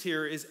used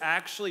here is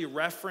actually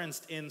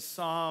referenced in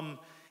Psalm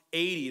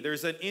 80.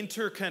 There's an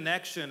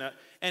interconnection,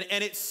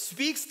 and it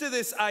speaks to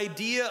this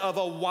idea of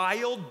a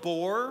wild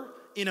boar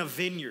in a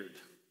vineyard.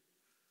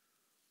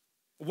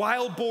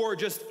 Wild boar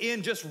just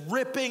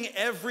ripping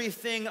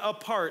everything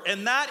apart.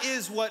 And that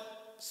is what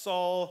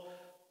Saul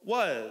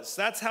was.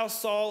 That's how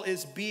Saul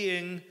is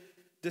being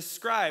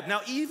described.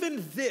 Now,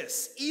 even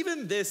this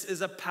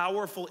is a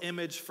powerful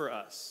image for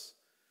us.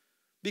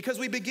 Because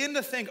we begin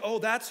to think, oh,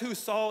 that's who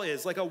Saul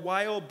is, like a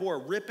wild boar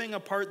ripping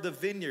apart the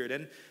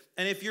vineyard.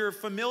 And if you're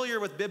familiar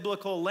with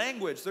biblical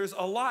language, there's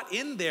a lot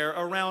in there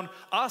around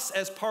us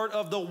as part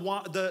of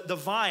the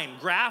vine,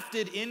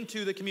 grafted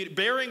into the community,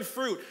 bearing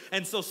fruit.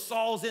 And so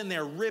Saul's in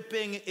there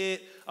ripping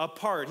it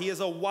apart. He is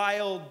a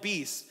wild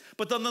beast.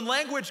 But then the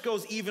language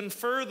goes even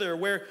further,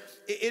 where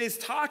it is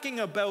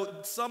talking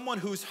about someone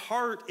whose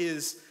heart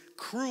is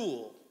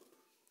cruel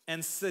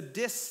and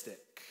sadistic.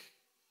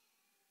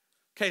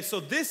 Okay, so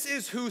this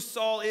is who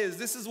Saul is.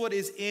 This is what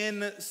is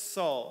in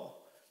Saul.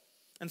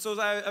 And so as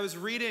I was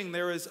reading,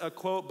 there was a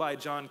quote by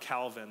John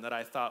Calvin that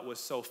I thought was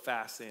so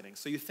fascinating.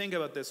 So you think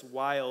about this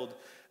wild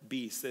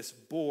beast, this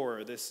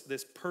boar,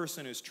 this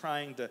person who's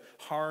trying to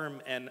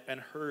harm and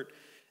hurt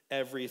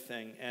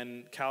everything.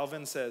 And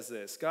Calvin says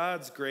this: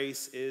 God's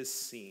grace is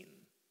seen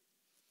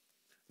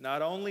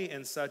not only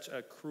in such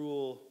a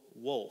cruel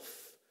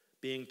wolf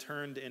being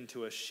turned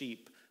into a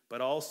sheep,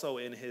 but also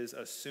in his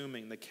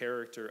assuming the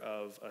character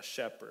of a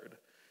shepherd.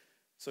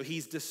 So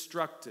he's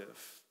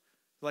destructive,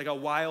 like a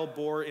wild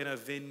boar in a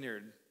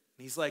vineyard.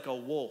 He's like a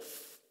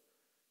wolf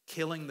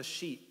killing the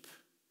sheep.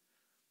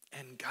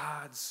 And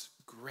God's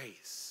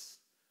grace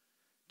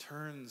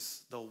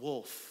turns the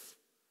wolf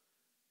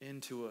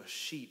into a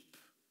sheep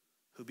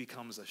who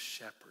becomes a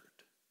shepherd.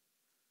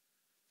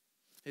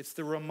 It's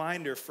the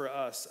reminder for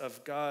us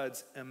of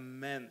God's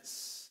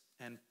immense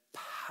and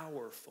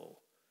powerful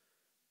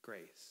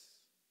grace.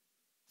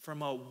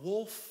 From a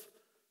wolf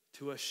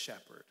to a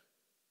shepherd.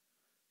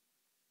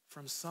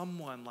 From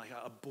someone like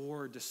a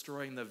boar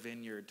destroying the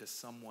vineyard to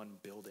someone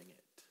building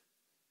it.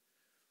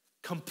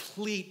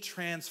 Complete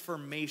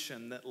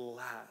transformation that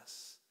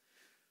lasts.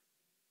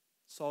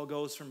 Saul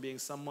goes from being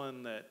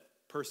someone that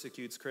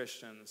persecutes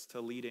Christians to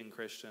leading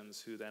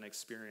Christians who then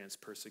experience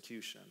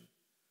persecution.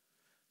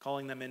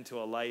 Calling them into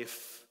a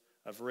life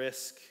of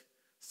risk,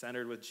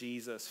 centered with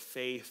Jesus,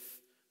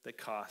 faith that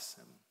costs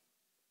him.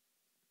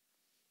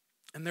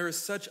 And there is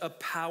such a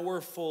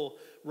powerful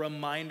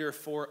reminder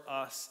for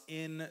us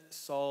in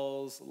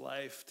Saul's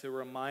life to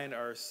remind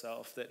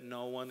ourselves that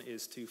no one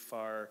is too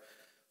far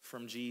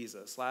from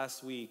Jesus.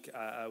 Last week,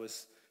 I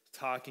was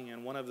talking,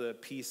 and one of the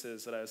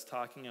pieces that I was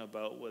talking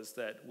about was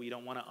that we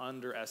don't want to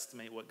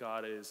underestimate what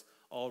God is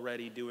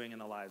already doing in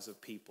the lives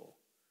of people.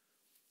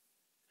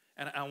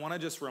 And I want to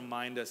just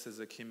remind us as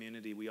a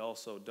community, we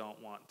also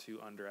don't want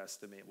to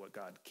underestimate what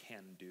God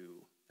can do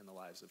in the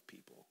lives of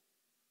people.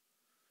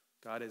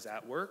 God is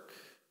at work,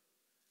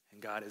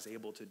 and God is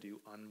able to do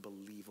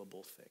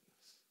unbelievable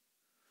things.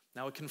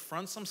 Now, it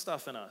confronts some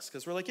stuff in us,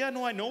 because we're like, yeah,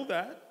 no, I know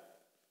that.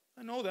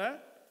 I know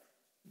that.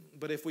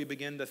 But if we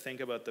begin to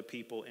think about the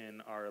people in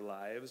our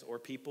lives, or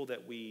people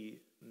that we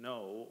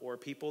know, or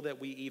people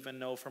that we even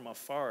know from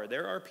afar,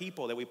 there are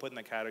people that we put in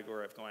the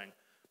category of going,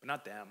 but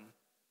not them.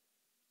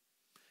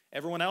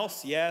 Everyone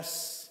else,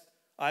 yes,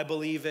 I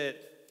believe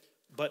it,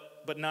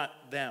 but not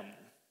them.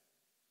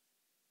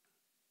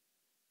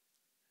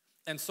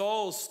 And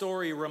Saul's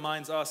story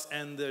reminds us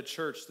and the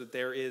church that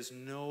there is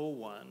no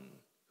one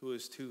who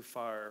is too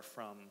far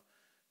from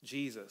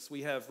Jesus.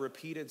 We have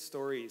repeated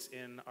stories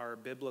in our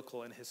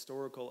biblical and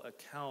historical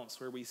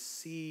accounts where we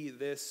see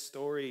this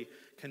story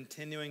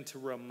continuing to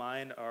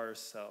remind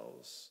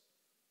ourselves.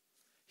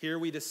 Here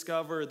we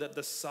discover that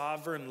the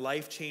sovereign,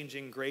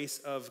 life-changing grace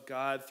of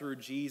God through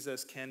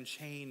Jesus can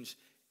change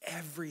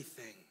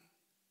everything.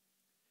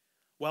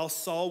 While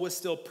Saul was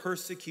still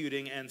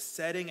persecuting and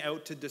setting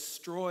out to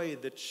destroy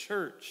the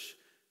church,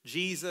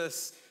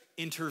 Jesus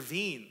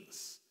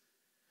intervenes.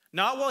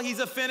 Not while he's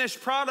a finished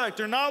product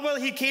or not while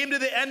he came to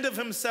the end of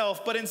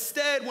himself, but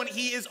instead when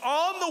he is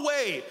on the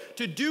way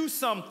to do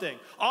something,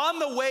 on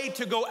the way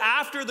to go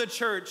after the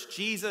church,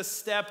 Jesus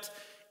stepped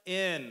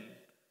in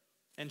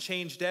and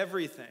changed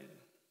everything.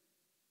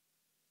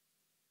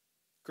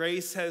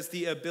 Grace has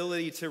the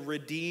ability to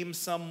redeem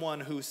someone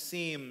who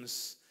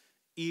seems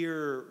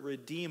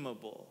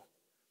irredeemable.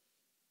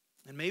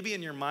 And maybe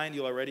in your mind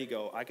you'll already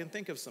go, I can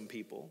think of some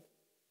people.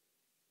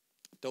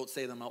 Don't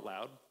say them out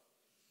loud.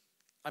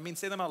 I mean,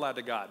 say them out loud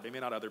to God. Maybe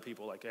not other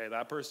people, like, hey,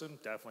 that person,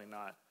 definitely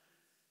not.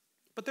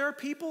 But there are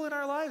people in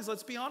our lives,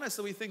 let's be honest,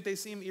 that we think they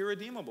seem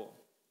irredeemable.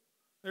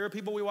 There are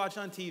people we watch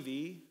on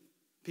TV,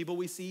 people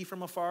we see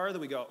from afar that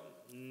we go,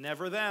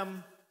 never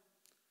them.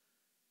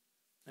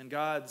 And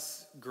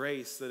God's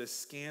grace that is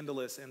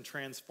scandalous and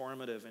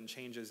transformative and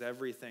changes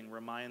everything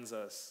reminds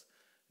us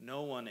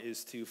no one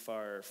is too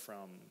far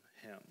from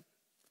him.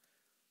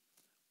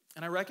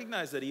 And I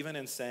recognize that even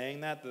in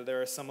saying that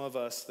there are some of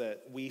us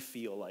that we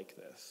feel like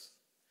this.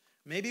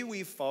 Maybe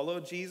we've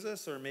followed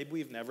Jesus, or maybe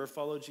we've never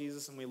followed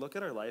Jesus, and we look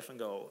at our life and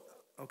go,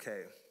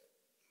 okay,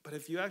 but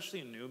if you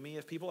actually knew me,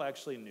 if people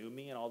actually knew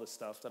me and all the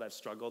stuff that I've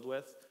struggled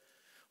with,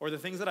 or the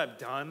things that I've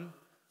done,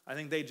 I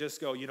think they just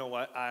go, you know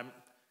what,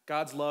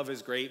 God's love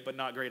is great, but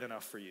not great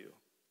enough for you.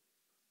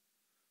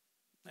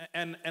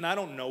 And I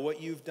don't know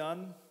what you've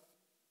done.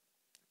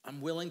 I'm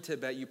willing to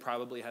bet you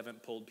probably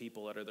haven't pulled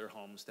people out of their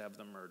homes to have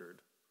them murdered.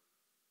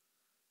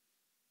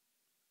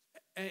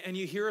 And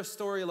you hear a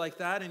story like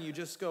that and you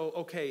just go,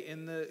 okay,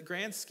 in the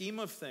grand scheme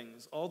of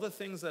things, all the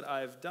things that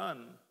I've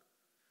done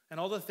and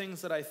all the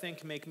things that I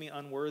think make me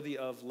unworthy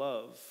of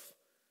love,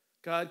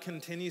 God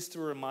continues to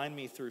remind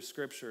me through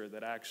Scripture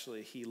that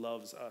actually he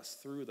loves us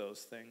through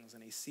those things,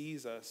 and he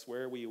sees us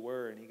where we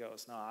were, and he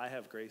goes, no, I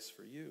have grace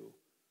for you.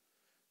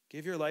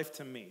 Give your life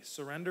to me.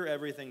 Surrender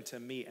everything to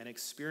me and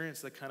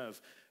experience the kind of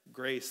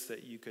grace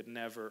that you could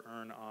never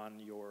earn on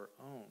your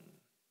own.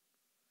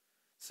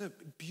 It's a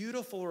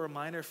beautiful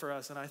reminder for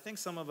us, and I think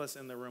some of us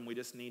in the room, we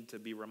just need to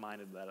be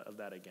reminded of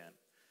that again.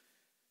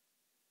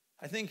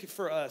 I think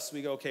for us,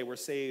 we go, okay, we're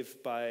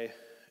saved by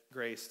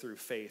grace through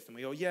faith. And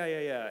we go,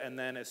 yeah. And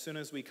then as soon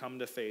as we come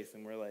to faith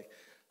and we're like,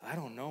 I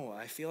don't know,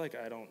 I feel like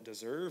I don't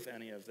deserve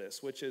any of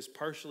this, which is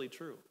partially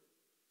true.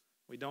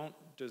 We don't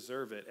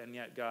deserve it, and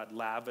yet God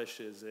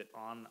lavishes it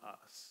on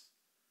us.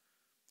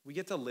 We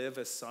get to live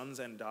as sons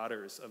and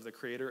daughters of the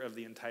creator of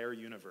the entire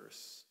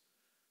universe.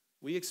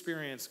 We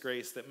experience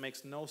grace that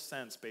makes no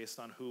sense based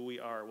on who we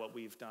are, what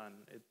we've done.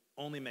 It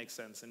only makes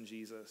sense in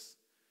Jesus.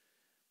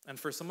 And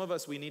for some of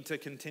us, we need to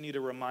continue to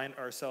remind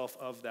ourselves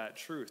of that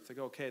truth. To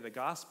go, okay, the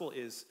gospel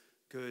is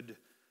good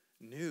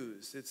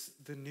news. It's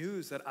the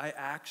news that I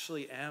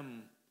actually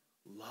am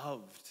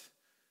loved,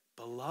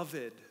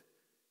 beloved,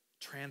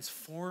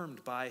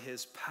 transformed by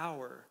his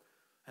power.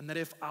 And that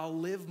if I'll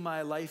live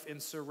my life in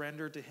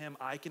surrender to him,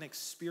 I can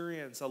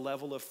experience a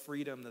level of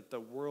freedom that the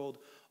world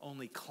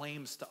only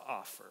claims to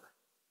offer.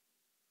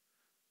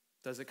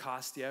 Does it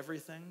cost you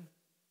everything?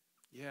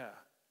 Yeah.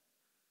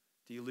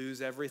 Do you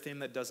lose everything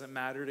that doesn't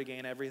matter to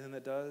gain everything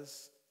that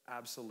does?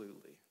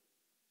 Absolutely.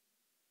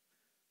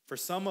 For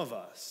some of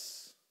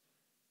us,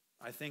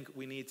 I think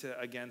we need to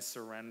again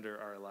surrender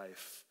our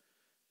life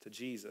to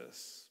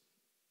Jesus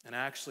and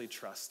actually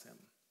trust him.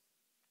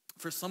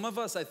 For some of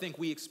us, I think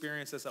we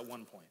experienced this at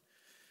one point.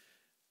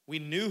 We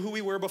knew who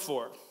we were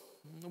before.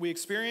 We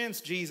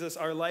experienced Jesus.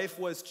 Our life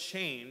was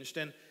changed.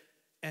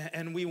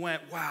 And we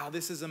went, wow,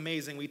 this is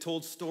amazing. We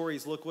told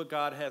stories. Look what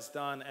God has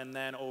done. And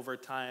then over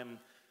time,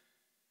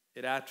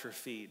 it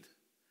atrophied.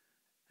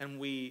 And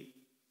we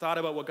thought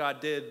about what God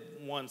did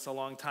once a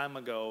long time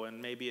ago.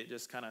 And maybe it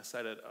just kind of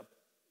set it up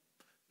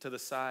to the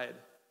side.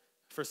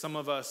 For some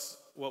of us,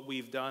 what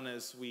we've done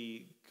is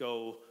we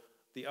go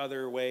the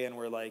other way. And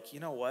we're like,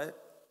 you know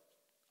what?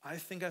 I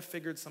think I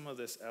figured some of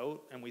this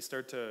out, and we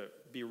start to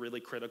be really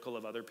critical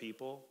of other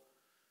people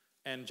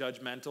and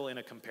judgmental in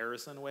a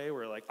comparison way.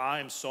 We're like,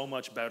 I'm so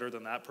much better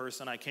than that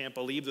person. I can't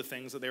believe the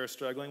things that they're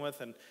struggling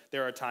with. And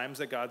there are times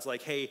that God's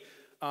like, hey,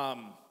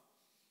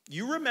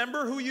 you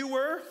remember who you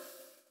were?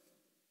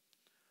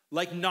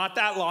 Like not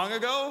that long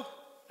ago?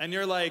 And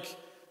you're like,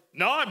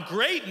 no, I'm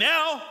great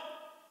now.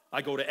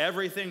 I go to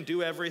everything,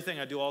 do everything.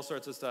 I do all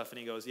sorts of stuff. And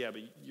he goes, yeah,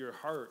 but your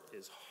heart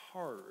is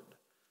hard.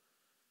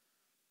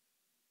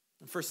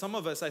 For some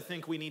of us, I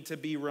think we need to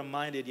be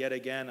reminded yet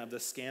again of the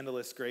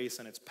scandalous grace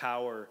and its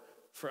power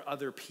for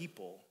other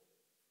people.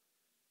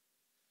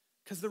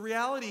 Because the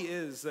reality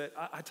is that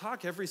I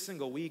talk every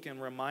single week and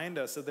remind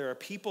us that there are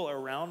people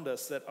around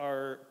us that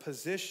are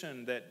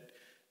positioned,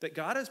 that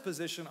God has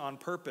positioned on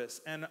purpose.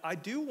 And I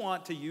do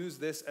want to use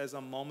this as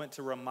a moment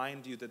to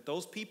remind you that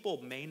those people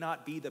may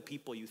not be the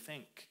people you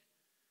think.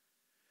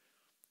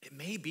 It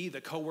may be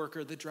the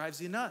coworker that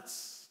drives you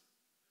nuts.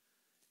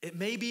 It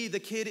may be the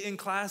kid in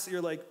class that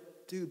you're like,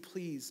 dude,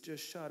 please,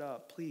 just shut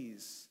up,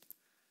 please.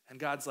 And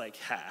God's like,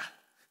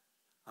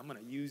 I'm going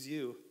to use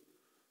you.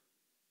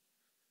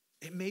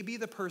 It may be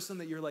the person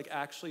that you're like,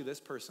 actually, this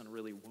person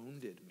really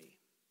wounded me.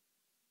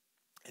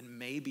 And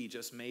maybe,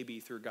 just maybe,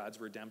 through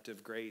God's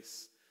redemptive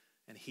grace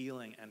and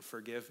healing and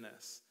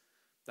forgiveness,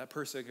 that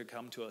person could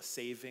come to a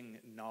saving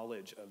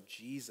knowledge of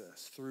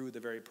Jesus through the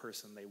very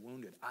person they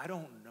wounded. I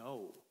don't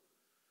know.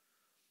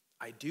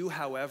 I do,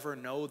 however,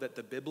 know that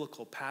the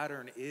biblical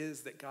pattern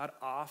is that God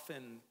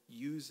often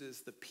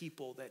uses the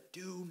people that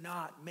do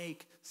not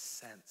make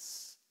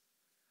sense.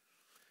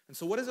 And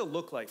so what does it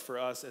look like for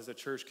us as a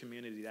church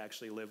community to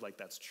actually live like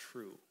that's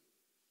true?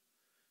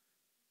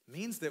 It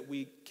means that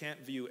we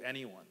can't view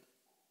anyone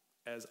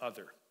as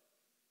other.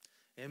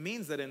 It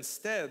means that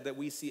instead that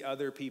we see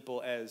other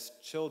people as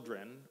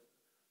children,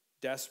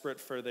 desperate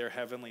for their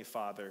heavenly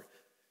Father,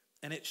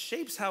 and it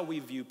shapes how we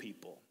view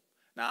people.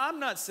 Now, I'm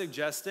not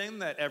suggesting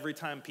that every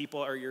time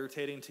people are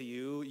irritating to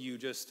you, you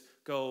just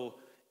go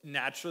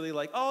naturally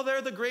like, oh,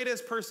 they're the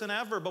greatest person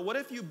ever. But what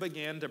if you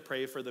began to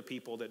pray for the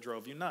people that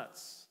drove you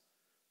nuts?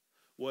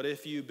 What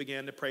if you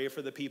began to pray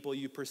for the people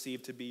you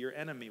perceive to be your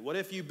enemy? What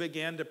if you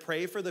began to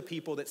pray for the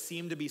people that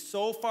seem to be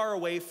so far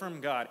away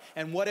from God?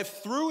 And what if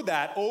through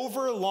that,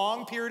 over a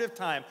long period of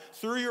time,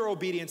 through your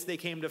obedience, they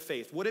came to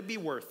faith? Would it be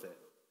worth it?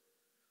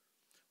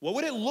 What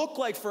would it look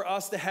like for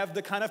us to have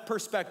the kind of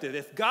perspective?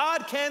 If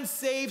God can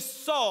save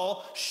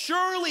Saul,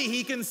 surely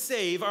he can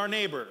save our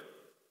neighbor.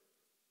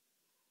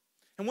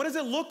 And what does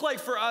it look like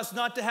for us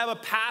not to have a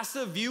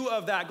passive view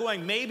of that,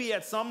 going maybe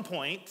at some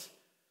point,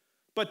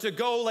 but to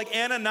go like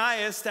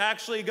Ananias to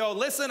actually go,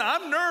 listen,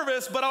 I'm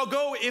nervous, but I'll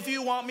go if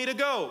you want me to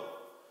go.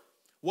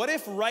 What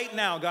if right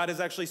now God is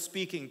actually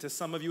speaking to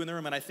some of you in the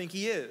room, and I think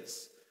he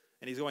is,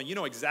 and he's going, you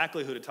know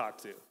exactly who to talk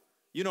to.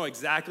 You know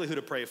exactly who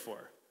to pray for.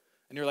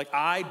 And you're like,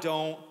 I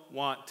don't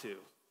want to.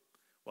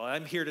 Well,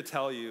 I'm here to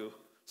tell you,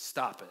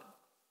 stop it.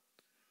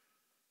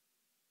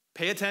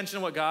 Pay attention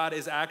to what God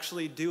is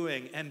actually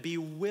doing and be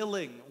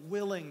willing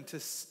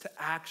to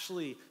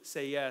actually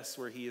say yes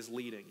where he is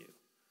leading you.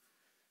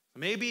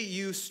 Maybe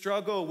you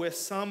struggle with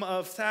some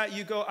of that.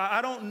 You go,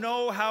 I don't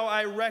know how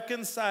I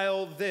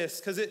reconcile this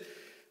because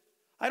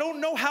I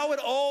don't know how it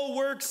all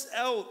works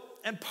out.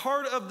 And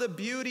part of the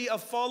beauty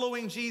of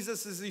following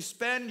Jesus is you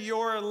spend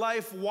your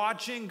life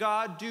watching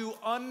God do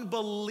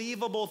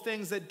unbelievable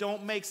things that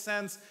don't make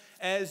sense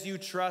as you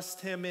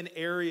trust him in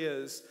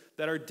areas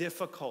that are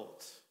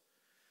difficult.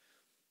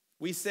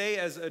 We say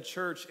as a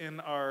church in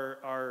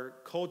our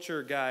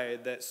culture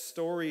guide that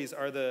stories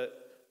are the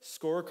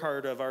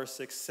scorecard of our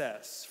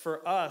success.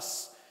 For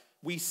us,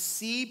 we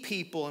see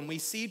people and we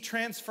see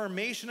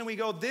transformation and we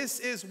go, this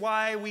is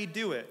why we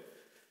do it.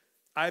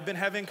 I've been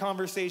having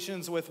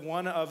conversations with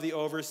one of the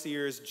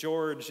overseers,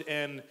 George,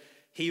 and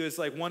he was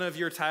like, one of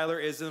your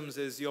Tyler-isms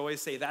is you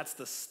always say, that's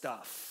the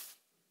stuff.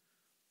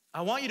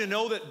 I want you to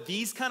know that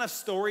these kind of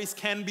stories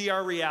can be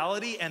our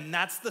reality, and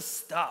that's the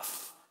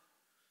stuff.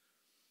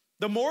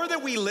 The more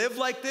that we live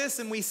like this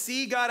and we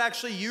see God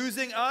actually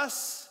using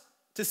us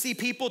to see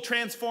people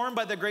transformed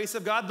by the grace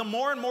of God, the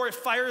more and more it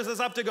fires us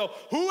up to go,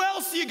 who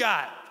else you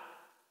got?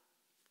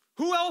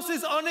 Who else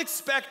is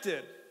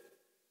unexpected?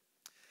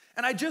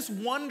 And I just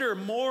wonder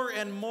more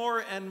and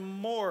more and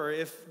more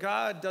if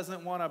God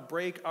doesn't want to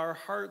break our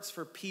hearts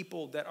for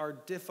people that are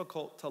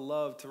difficult to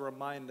love to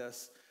remind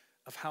us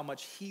of how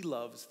much he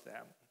loves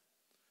them.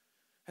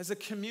 As a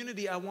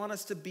community, I want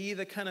us to be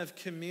the kind of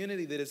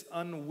community that is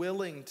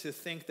unwilling to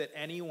think that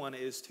anyone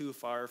is too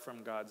far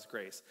from God's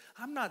grace.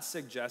 I'm not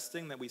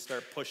suggesting that we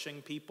start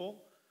pushing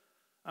people.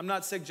 I'm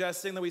not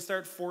suggesting that we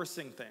start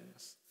forcing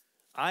things.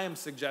 I am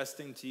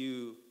suggesting to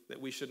you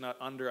that we should not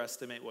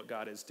underestimate what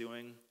God is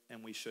doing,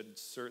 and we should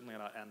certainly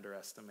not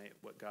underestimate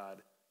what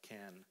God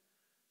can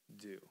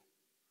do.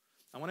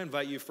 I want to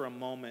invite you for a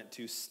moment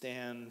to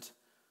stand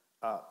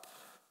up.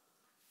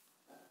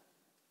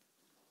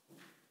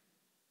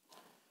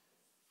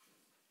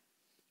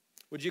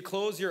 Would you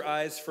close your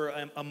eyes for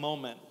a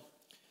moment?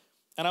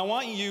 And I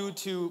want you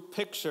to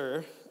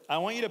picture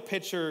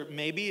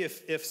maybe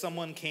if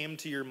someone came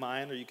to your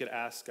mind, or you could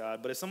ask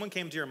God, but if someone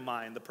came to your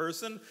mind, the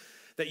person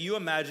that you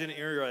imagine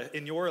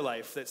in your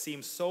life that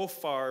seems so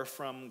far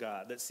from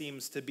God, that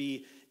seems to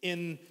be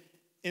in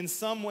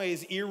some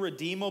ways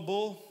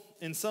irredeemable,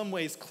 in some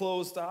ways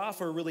closed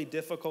off, or really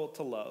difficult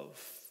to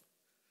love.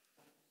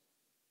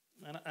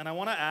 And I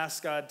want to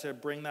ask God to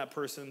bring that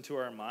person to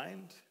our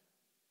mind.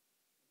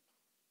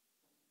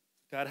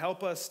 God,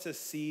 help us to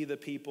see the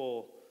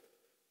people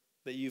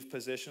that you've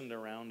positioned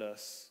around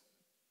us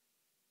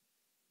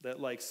that,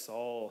 like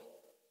Saul,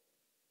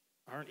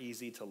 aren't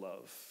easy to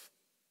love.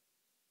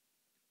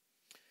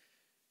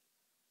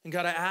 And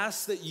God, I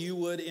ask that you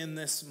would, in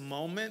this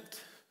moment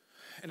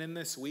and in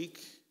this week,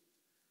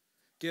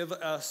 give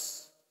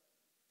us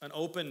an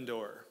open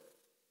door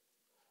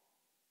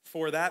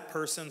for that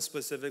person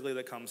specifically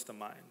that comes to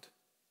mind.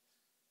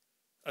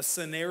 A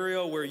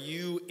scenario where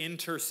you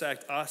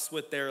intersect us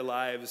with their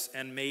lives,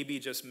 and maybe,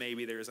 just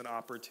maybe, there's an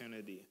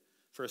opportunity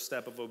for a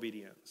step of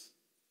obedience.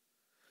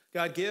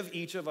 God, give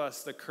each of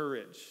us the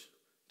courage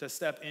to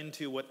step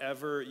into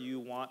whatever you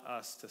want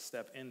us to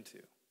step into.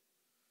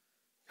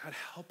 God,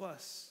 help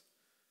us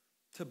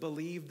to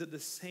believe that the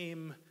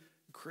same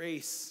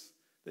grace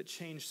that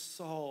changed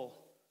Saul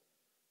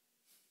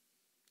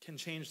can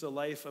change the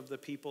life of the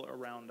people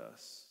around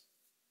us.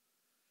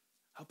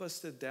 Help us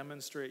to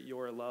demonstrate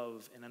your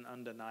love in an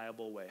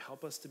undeniable way.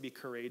 Help us to be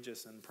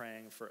courageous in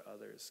praying for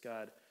others.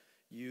 God,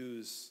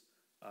 use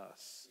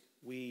us.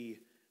 We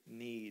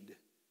need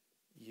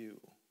you.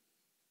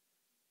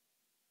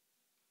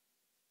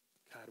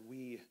 God,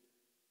 we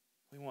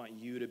want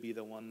you to be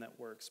the one that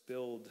works.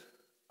 Build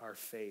our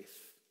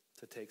faith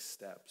to take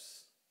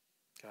steps.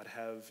 God,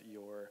 have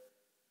your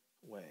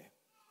way.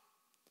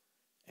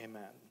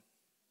 Amen.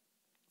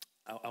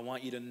 I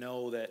want you to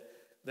know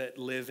that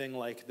living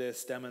like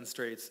this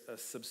demonstrates a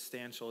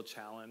substantial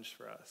challenge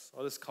for us.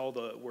 I'll just call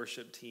the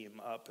worship team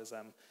up as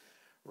I'm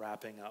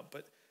wrapping up.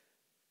 But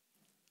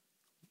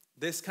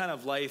this kind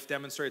of life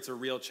demonstrates a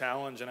real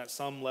challenge, and at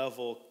some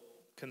level,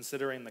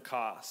 considering the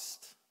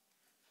cost.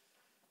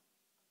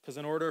 Because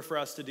in order for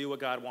us to do what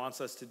God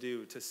wants us to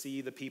do, to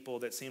see the people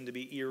that seem to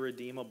be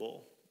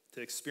irredeemable,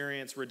 to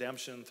experience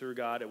redemption through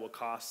God, it will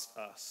cost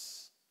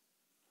us.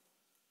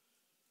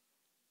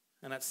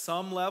 And at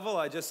some level,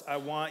 I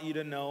want you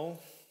to know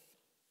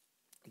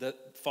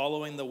that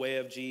following the way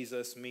of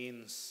Jesus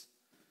means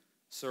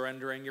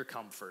surrendering your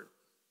comfort.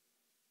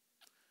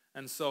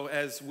 And so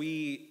as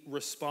we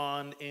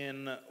respond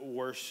in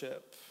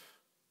worship,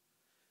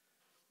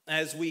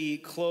 as we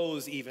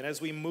close even, as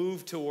we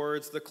move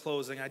towards the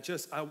closing,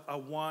 I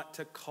want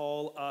to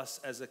call us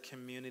as a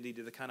community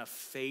to the kind of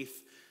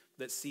faith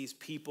that sees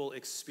people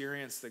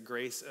experience the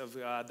grace of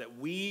God, that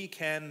we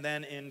can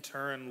then in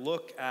turn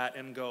look at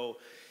and go,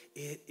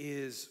 it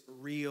is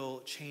real,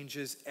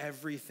 changes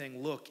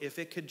everything. Look, if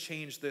it could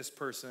change this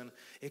person,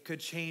 it could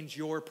change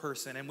your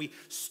person. And we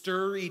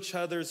stir each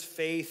other's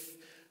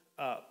faith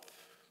up.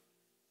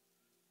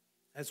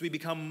 as we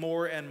become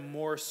more and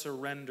more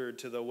surrendered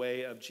to the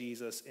way of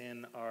Jesus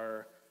in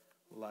our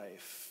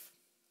life.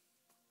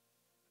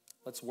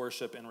 Let's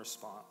worship in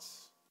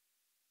response.